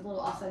 like, this is a little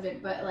off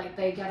subject, but like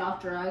they got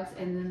off drugs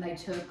and then they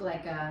took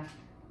like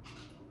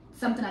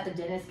something that the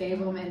dentist gave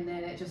them, and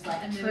then it just like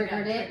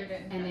triggered it,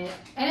 and it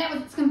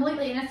was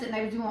completely innocent.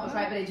 They were doing what was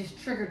right, but it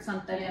just triggered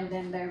something, and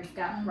then they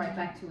got right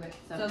back to it.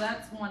 So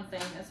that's one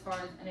thing as far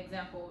as an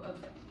example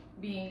of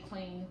being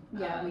clean.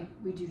 Yeah,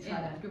 we do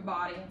try to your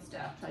body and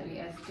stuff. Try to be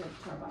as good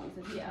to our bodies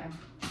as we can.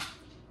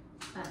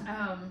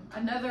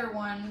 Another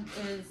one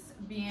is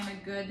being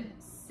a good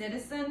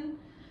citizen,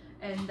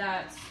 and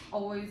that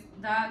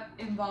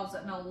involves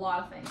in a lot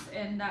of things,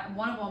 and that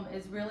one of them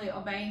is really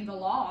obeying the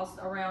laws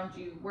around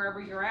you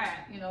wherever you're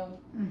at. You know,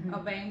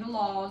 obeying the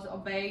laws,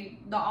 obey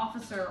the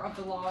officer of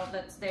the law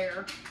that's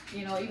there.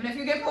 You know, even if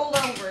you get pulled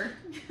over.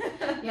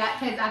 Yeah,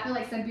 because I feel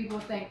like some people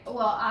think,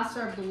 well, I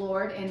serve the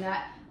Lord, and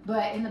that.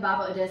 But in the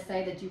Bible, it does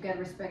say that you got to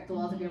respect the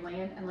laws of your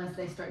land, unless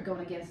they start going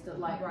against it,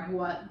 like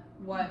what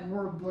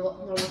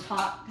we're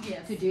taught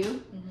to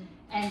do.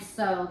 And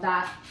so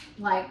that,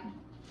 like,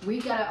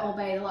 we got to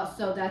obey the law.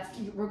 So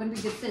we're going to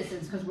be good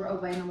citizens because we're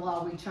obeying the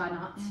law. We try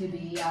not to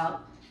be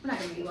out. We're not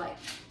going to be like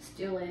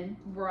stealing,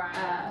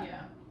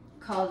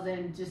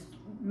 causing just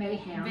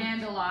mayhem,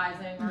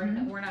 vandalizing,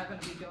 or we're not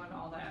going to be doing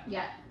all that.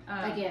 Yeah.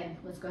 Again,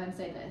 let's go ahead and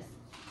say this.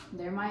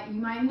 You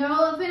might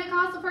know a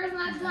Pentecostal person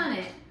that's done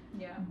it.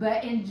 Yeah.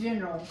 But in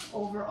general,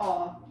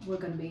 overall, we're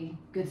going to be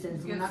good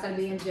citizens. We're not going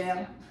to be in jail.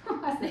 Yeah.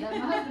 I said that. My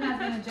husband has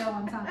been in jail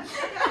one time.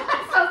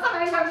 So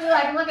somebody's going to be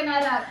like looking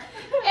that up.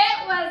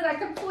 It was a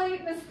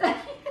complete mistake.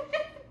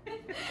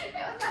 It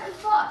was not his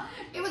fault.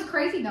 It was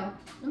crazy though.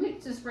 Let me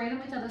just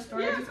randomly tell the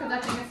story just because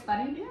I think it's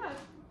funny. Yeah.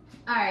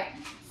 Alright.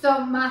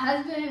 So my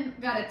husband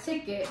got a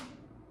ticket.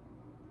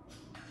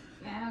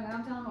 Yeah,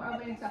 I'm telling what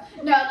everybody's got.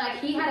 No, like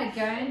he had a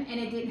gun and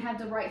it didn't have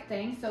the right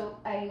thing. So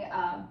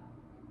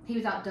he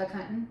was out duck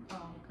hunting,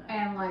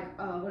 and like,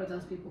 what are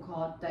those people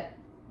called that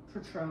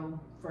patrol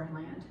for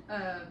land?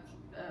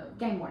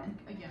 Game warden.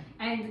 Yeah.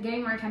 And the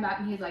game warden came back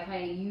and he's like,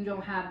 hey, you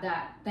don't have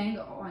that thing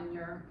on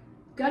your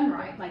gun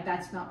right. Like,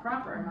 that's not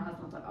proper. And my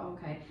husband was like, oh,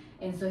 okay.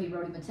 And so he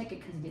wrote him a ticket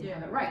because he didn't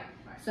have it right.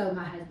 So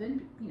my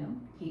husband, you know,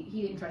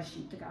 he didn't try to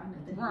shoot the guy,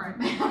 nothing. Right.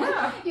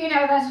 You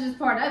know, that's just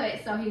part of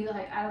it. So he's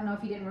like, I don't know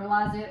if he didn't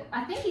realize it.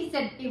 I think he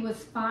said it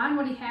was fine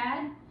what he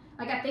had.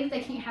 Like, I think they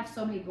can't have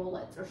so many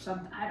bullets or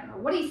something. I don't know.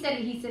 What he said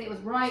it was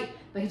right,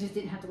 but he just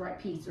didn't have the right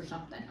piece or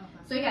something.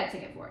 Okay. So he got a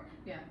ticket for it.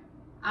 Yeah.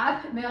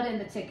 I mailed in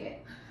the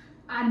ticket.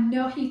 I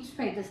know he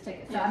paid this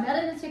ticket. So I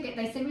mailed in the ticket.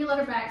 They sent me a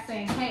letter back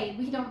saying, hey,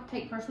 we don't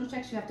take personal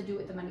checks. You have to do it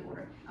with the money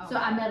order. Okay. So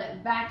I mailed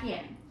it back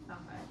in.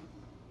 Okay.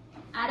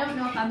 I don't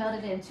know if I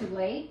mailed it in too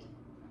late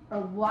or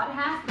what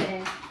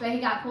happened, but he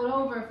got pulled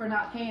over for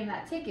not paying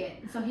that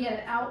ticket. So he had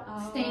an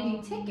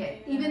outstanding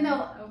ticket, even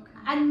though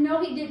I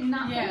know he did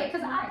not pay it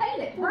because I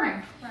paid it for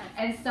him. Right.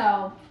 And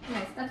so,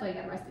 yes, that's why he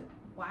got arrested.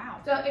 Wow.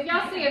 So if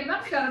y'all see a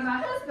mugshot of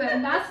my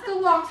husband, that's the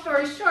long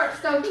story short.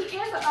 So he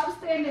is an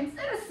upstanding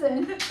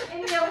citizen,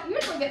 and he'll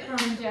usually get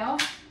thrown in jail.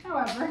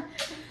 However,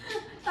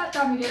 that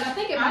time he did. I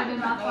think it might have been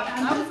my fault.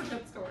 That was a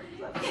good story.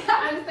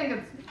 I just think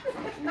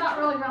it's not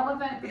really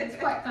relevant, but it's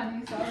quite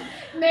funny. So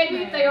maybe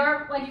if they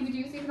are, like, if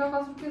you do see the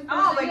because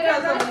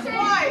because of his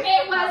wife.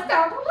 it was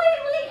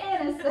completely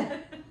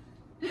innocent.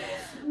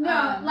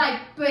 No,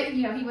 but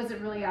you know, he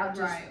wasn't really out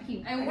just.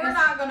 Right. We're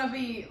not gonna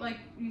be like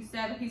you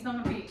said. He's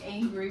not gonna be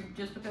angry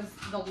just because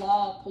the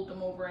law pulled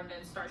him over and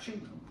then start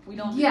shooting. We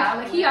don't. Yeah,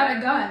 like he had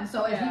a gun,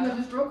 so if he was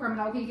a real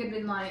criminal, he could have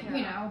been like,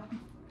 you know,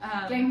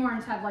 gang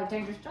wardens have like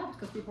dangerous jobs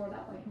because people are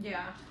that way.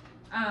 Yeah.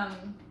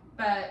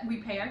 But we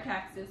pay our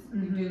taxes.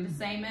 We do the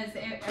same as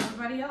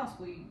everybody else.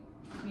 We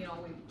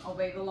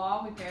obey the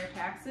law. We pay our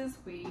taxes.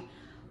 We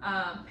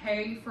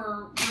pay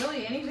for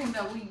really anything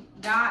that we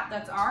got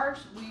that's ours.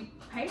 We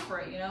pay for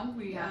it. You know,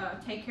 we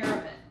take care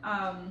of it.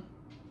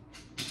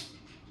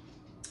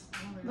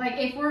 Like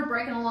if we're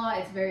breaking a law,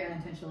 it's very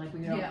unintentional. Like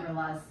we don't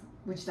realize,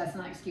 which that's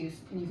not an excuse,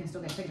 and you can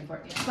still get taken for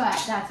it. Yeah.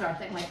 But that's our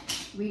thing. Like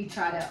we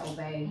try to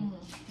obey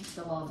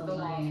the laws of the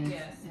land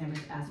in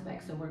every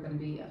aspect. So we're going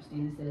to be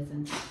upstanding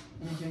citizens.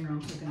 And in general,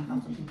 we're going to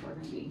help some people. Are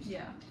going to be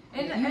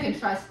and you can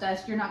trust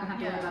us. You're not going to have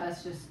to worry about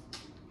us just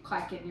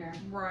clacking your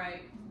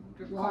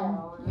your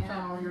lawn,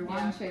 car or your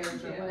lawn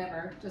chairs or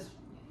whatever. Just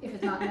if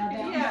it's not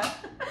nailed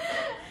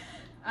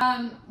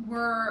down.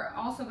 We're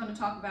also going to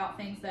talk about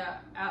things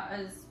that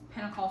as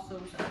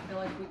Pentecostals, I feel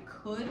like we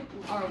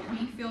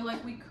feel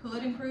like we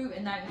could improve,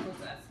 and that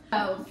includes us.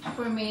 So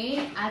for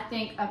me, I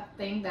think a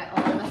thing that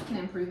all of us can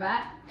improve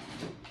at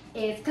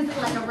is because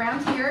like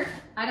around here,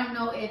 I don't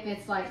know if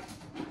it's like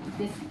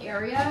this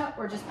area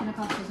or just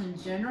Pentecostals in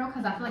general,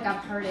 because I feel like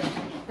I've heard it.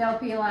 They'll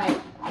be like,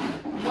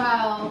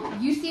 well,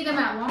 you see them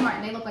at Walmart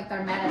and they look like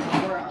they're mad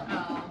at the world.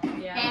 Oh,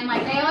 yeah. And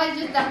like they always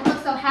just don't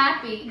look so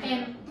happy.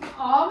 And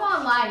all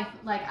my life,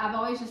 like I've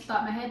always just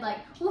thought in my head, like,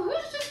 well,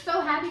 who's just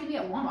so happy to be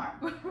at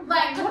Walmart?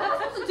 Like, what am I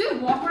supposed to do?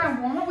 Walk around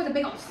Walmart with a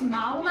big old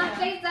smile on my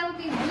face? That would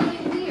be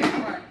really weird.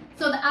 Right.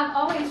 So I've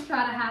always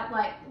tried to have,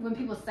 like, when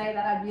people say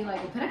that, I'd be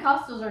like, well,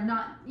 Pentecostals are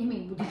not, I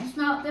mean, did you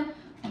smile at them?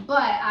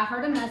 But I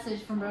heard a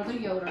message from Brother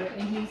Yoder,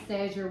 and he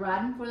says you're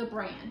riding for the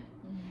brand.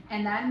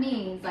 And that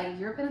means, like,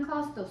 you're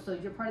Pentecostal, so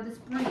you're part of this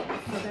brand.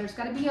 So there's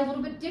got to be a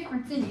little bit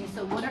difference in you.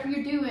 So whatever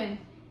you're doing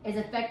is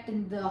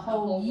affecting the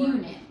whole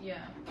unit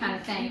kind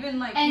of thing. Even,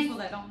 like, people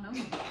that don't know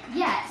you.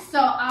 Yeah, so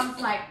I was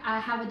like, I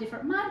have a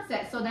different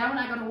mindset. So now when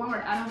I go to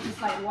Walmart, I don't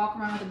just, like, walk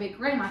around with a big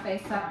grin on my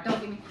face. So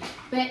don't get me.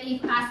 But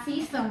if I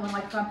see someone,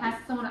 like, if I'm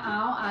passing someone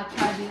out, I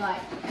try to be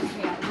like,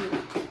 okay, I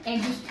do.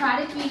 And just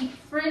try to be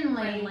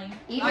friendly.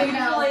 Even I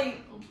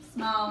usually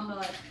smile and be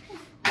like,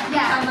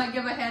 I might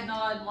give a head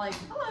nod, like,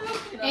 hello.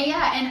 You know?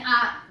 And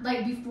I,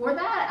 like, before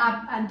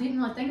that, I didn't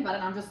really think about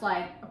it. I'm just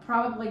like,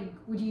 probably,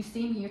 would you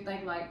see me, you'd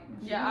think, like,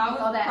 I was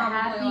all that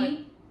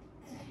happy.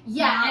 Like,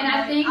 and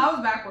I think I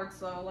was backwards,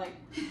 so, like,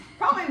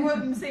 probably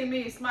wouldn't see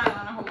me smiling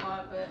a whole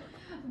lot, but,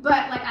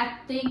 like, I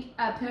think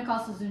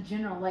Pentecostals in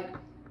general, like,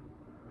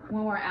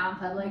 when we're out in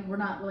public, we're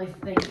not really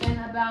thinking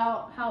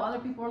about how other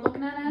people are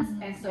looking at us,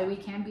 and so we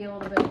can be a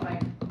little bit,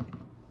 like,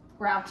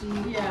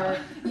 grouchy, or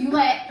you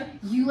let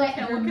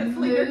your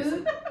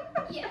mood.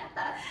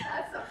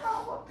 That's the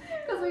problem,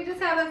 because we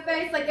just have a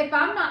face. Like if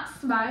I'm not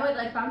smiling,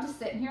 like if I'm just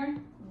sitting here,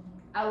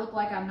 I look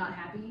like I'm not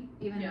happy,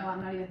 even though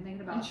I'm not even thinking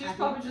about. And she's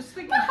probably just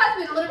thinking. My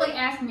husband literally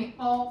asks me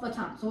all the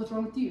time, "So what's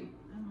wrong with you?"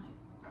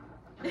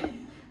 I'm like,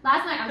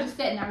 last night I was just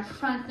sitting. I was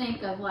just trying to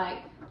think of like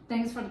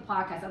things for the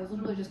podcast. I was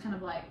literally just kind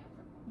of like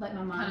let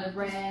my mind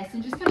rest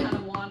and just kind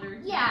of wander.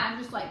 Yeah, I'm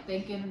just like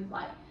thinking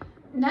like.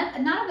 Not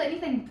of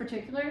anything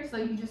particular, so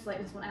you just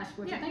like just want to ask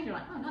what you think. You're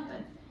like, oh,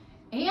 nothing.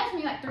 And he asked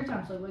me like 3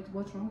 times, like,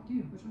 what's wrong with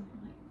you? What's wrong? I'm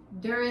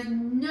like, there is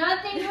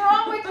nothing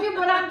wrong with you,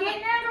 but I'm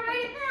getting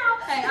aggravated now.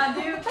 Hey, I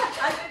do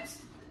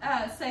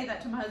say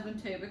that to my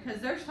husband too,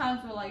 because there's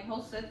times where like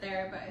he'll sit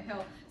there, but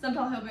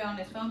sometimes he'll be on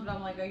his phone, but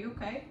I'm like, are you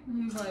okay?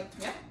 And he's like,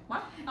 yeah,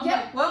 what? I'm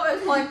like, well,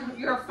 it's like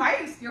your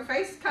face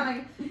kind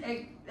of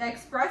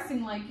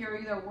expressing like you're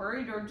either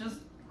worried or just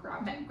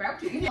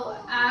grouchy.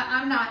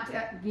 I'm not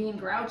being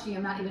grouchy.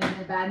 I'm not even in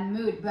a bad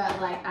mood,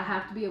 but like I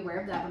have to be aware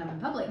of that when I'm in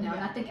public now.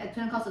 And I think at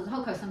Pentecostal as a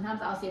whole, because sometimes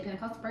I'll see a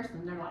Pentecostal person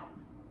and they're like,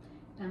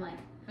 and I'm like,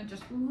 and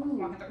just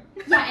walking through.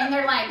 Yeah, and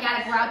they're like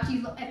got a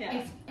grouchy look,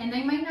 and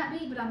they might not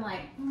be, but I'm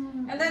like.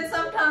 And then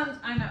sometimes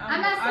I know.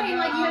 I'm not saying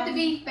like you have to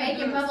be fake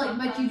in public,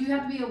 but you do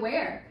have to be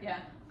aware. Yeah.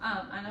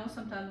 I know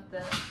sometimes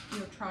that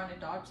you're trying to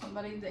dodge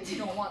somebody that you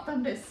don't want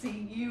them to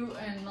see you,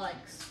 and like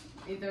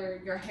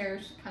either your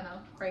hair's kind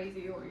of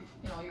crazy or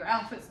your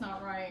outfit's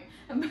not right.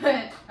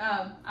 But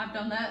I've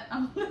done that.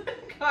 I'm gonna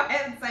go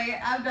ahead and say it.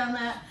 I've done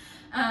that.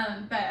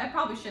 But I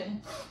probably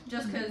shouldn't,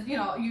 just because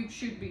you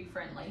should be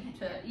friendly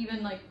to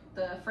even like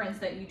the friends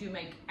that you do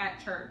make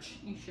at church.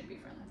 You should be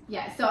friendly.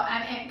 Yeah, so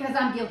because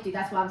I'm guilty,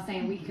 that's why I'm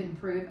saying we can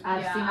improve.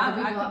 I've seen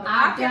other people.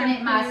 I've done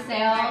it myself. In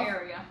that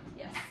area.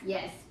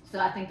 Yes. So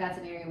I think that's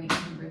an area we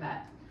can improve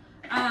at.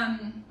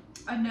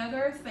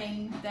 Another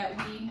thing that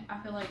I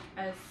feel like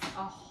as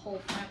a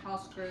whole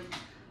Pentecost group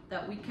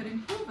that we could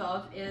improve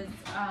of is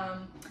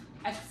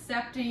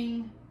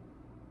accepting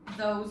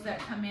those that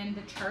come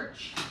into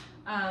church.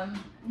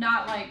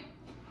 Not like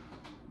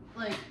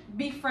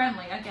be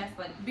friendly, I guess,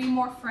 like be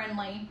more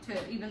friendly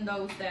to even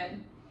those that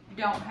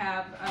don't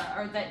have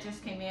or that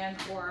just came in,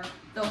 or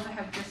those that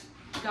have just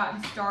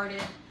gotten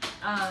started.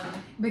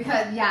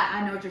 Because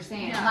I know what you're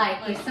saying. Yeah,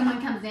 like if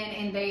someone comes in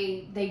and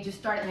they just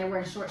start and they're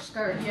wearing short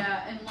skirts.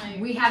 Yeah, and like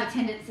we have a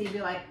tendency to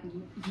be like,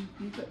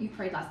 you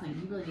prayed last night.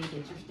 You really need to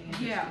get your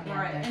standards. Yeah, together.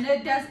 right. And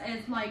it does.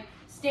 It's like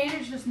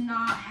standards just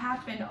not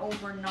happen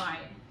overnight.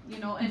 You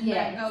know, and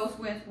that goes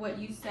with what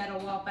you said a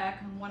while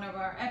back in one of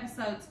our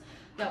episodes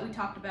that we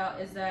talked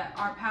about, is that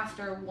our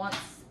pastor wants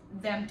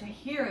them to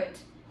hear it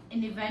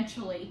and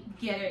eventually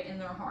get it in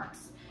their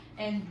hearts.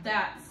 And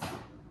that's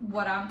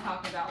what I'm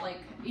talking about. Like,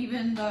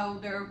 even though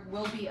there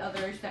will be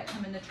others that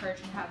come in the church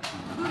and have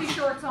booty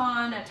shorts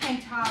on, a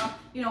tank top,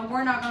 you know,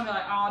 we're not going to be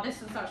like, oh,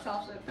 this is our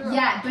self-centered.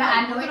 Yeah, but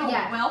I know we're going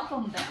to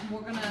welcome them.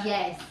 We're going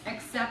to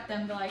accept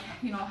them. Be like,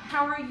 you know,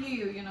 how are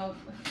you? You know,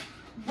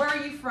 where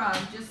are you from?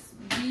 Just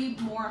be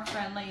more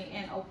friendly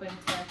and open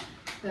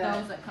to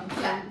those that come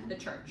to the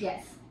church.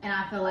 Yes, and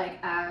I feel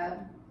like I've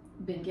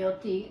been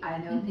guilty. I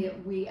know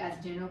that we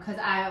as general, because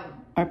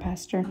our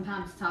pastor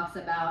sometimes talks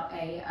about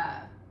a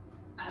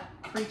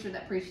preacher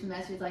that preached the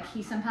message, like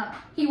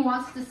he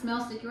wants to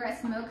smell cigarette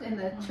smoke in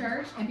the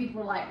church, and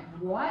people are like,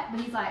 what?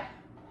 But he's like,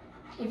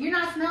 if you're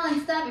not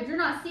smelling stuff, if you're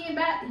not seeing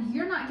bad,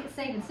 you're not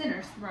saving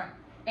sinners. Right.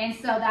 And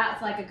so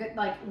that's like a good,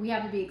 like, we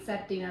have to be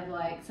accepting of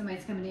like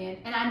somebody's coming in.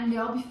 And I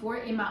know before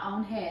in my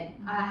own head,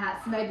 I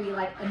had somebody be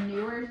like a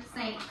newer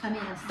saint come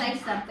in and say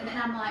something, and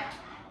I'm like,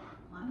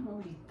 why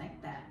would you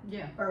think that?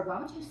 Yeah. Or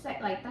why would you say,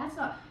 like, that's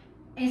not,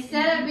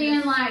 instead of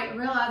being like,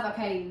 realize,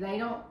 okay, they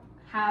don't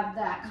have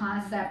that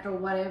concept or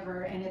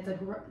whatever, and it's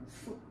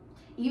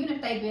even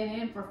if they've been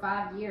in for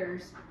 5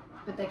 years,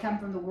 but they come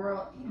from the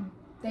world,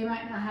 they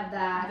might not have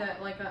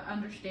that like an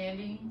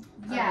understanding.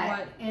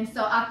 Yeah, and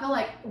so I feel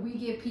like we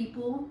give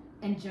people,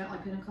 and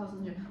like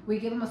Pentecostals, we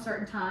give them a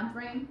certain time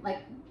frame. Like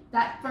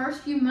that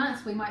first few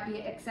months, we might be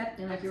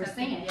accepting, like you were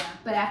saying. Yeah.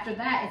 But after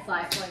that, it's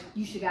like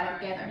you should got it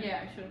together.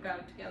 Yeah, you should have got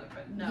it together.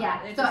 But no.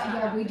 Yeah.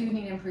 So we do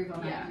need to improve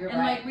on that. You're and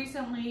right. Like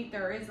recently,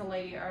 there is a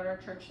lady at our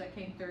church that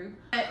came through,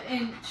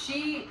 and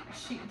she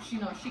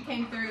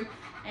came through,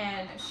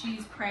 and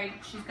she's prayed,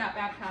 she's got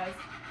baptized,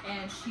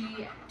 and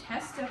she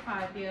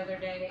testified the other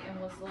day and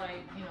was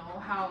like, you know,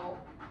 how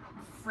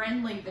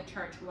friendly the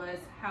church was,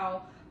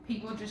 how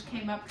people just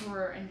came up to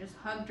her and just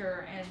hugged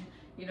her and,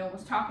 you know,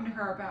 was talking to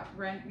her about,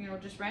 you know,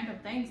 just random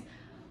things.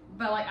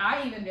 But like,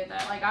 I even did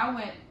that. Like, I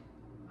went,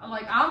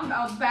 like,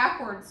 I was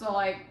backwards, so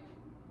like,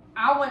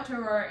 I went to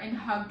her and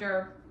hugged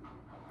her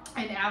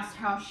and asked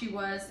how she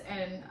was,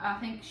 and I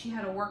think she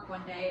had to work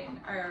one day,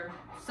 or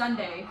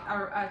Sunday,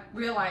 I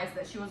realized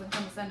that she wasn't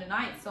coming Sunday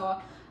night,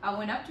 so I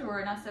went up to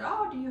her and I said,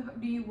 oh,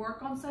 do you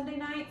work on Sunday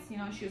nights? You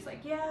know, she was like,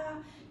 yeah,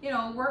 you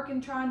know,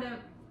 working, trying to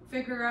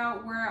figure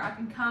out where I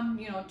can come,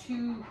 you know,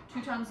 two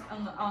times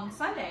on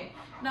Sunday.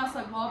 And I was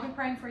like, well, I'll be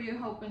praying for you,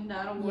 hoping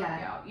that'll work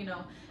out, you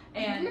know.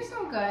 And you're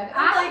so good.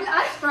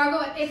 I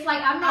struggle. It's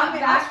like I'm not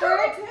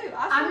backwards.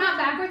 I'm not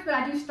backwards, but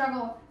I do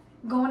struggle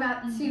going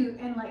up to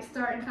and like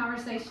starting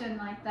conversation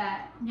like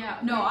that. Yeah,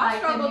 no, I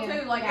struggle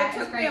too. Like it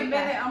took me a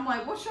minute. I'm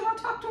like, what should I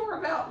talk to her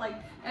about? Like,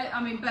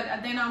 I mean, but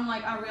then I'm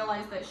like, I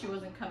realized that she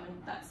wasn't coming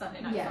that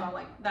Sunday night. So I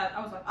like that.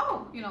 I was like,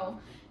 oh, you know,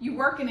 you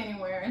working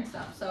anywhere and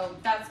stuff. So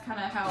that's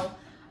kind of how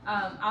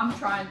I'm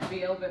trying to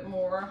be a little bit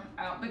more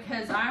out,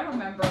 because I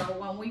remember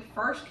when we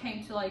first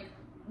came to like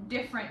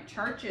different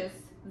churches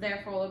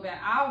there for a little bit.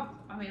 I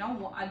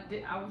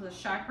was a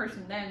shy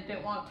person then,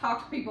 didn't want to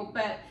talk to people,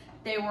 but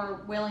they were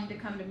willing to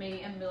come to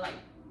me and be like,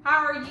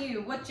 how are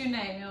you? What's your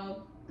name? You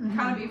know,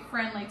 kind of be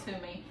friendly to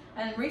me.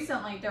 And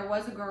recently there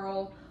was a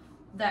girl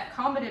that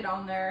commented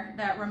on there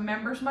that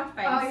remembers my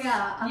face. Oh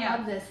yeah, I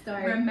love this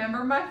story.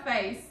 Remember my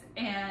face,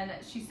 and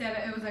she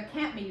said it was a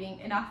camp meeting,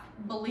 and I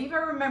believe I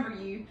remember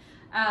you.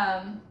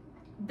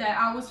 That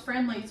I was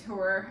friendly to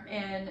her,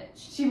 and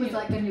she was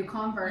like a new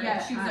convert.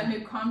 Yeah, she was a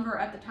new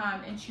convert at the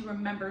time, and she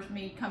remembers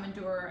me coming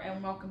to her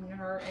and welcoming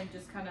her and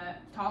just kind of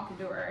talking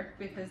to her,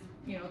 because,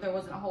 you know, there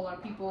wasn't a whole lot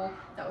of people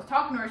that was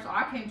talking to her, so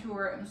I came to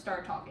her and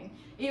started talking.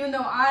 Even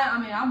though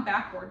I'm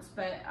backwards,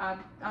 but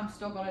I'm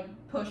still going to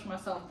push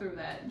myself through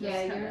that.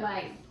 Yeah, you're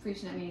like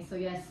preaching at me, so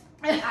yes.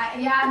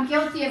 I'm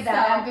guilty of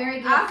that. So I'm very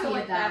guilty I feel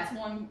like of that.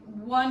 That's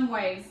one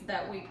ways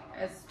that we,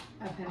 as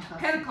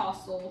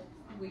Pentecostal,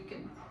 we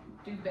can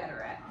do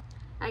better at.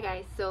 Hi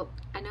guys, so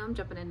I know I'm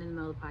jumping in the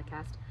middle of the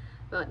podcast,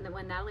 but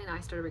when Natalie and I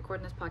started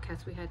recording this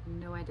podcast, we had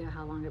no idea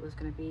how long it was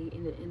going to be,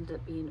 and it ended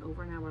up being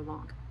over an hour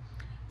long.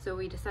 So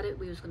we decided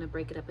we was going to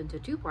break it up into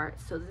 2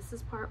 parts. So this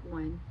is part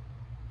 1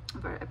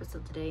 of our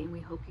episode today, and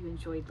we hope you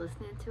enjoyed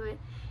listening to it,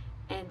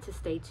 and to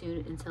stay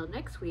tuned until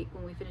next week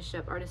when we finish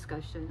up our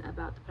discussion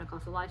about the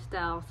Pentecostal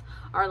lifestyles,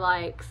 our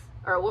likes,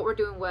 or what we're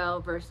doing well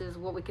versus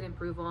what we can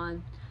improve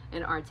on,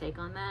 and our take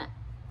on that.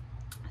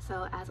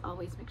 So as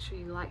always, make sure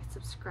you like,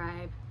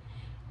 subscribe,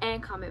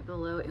 and comment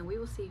below, and we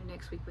will see you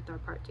next week with our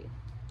part 2.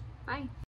 Bye.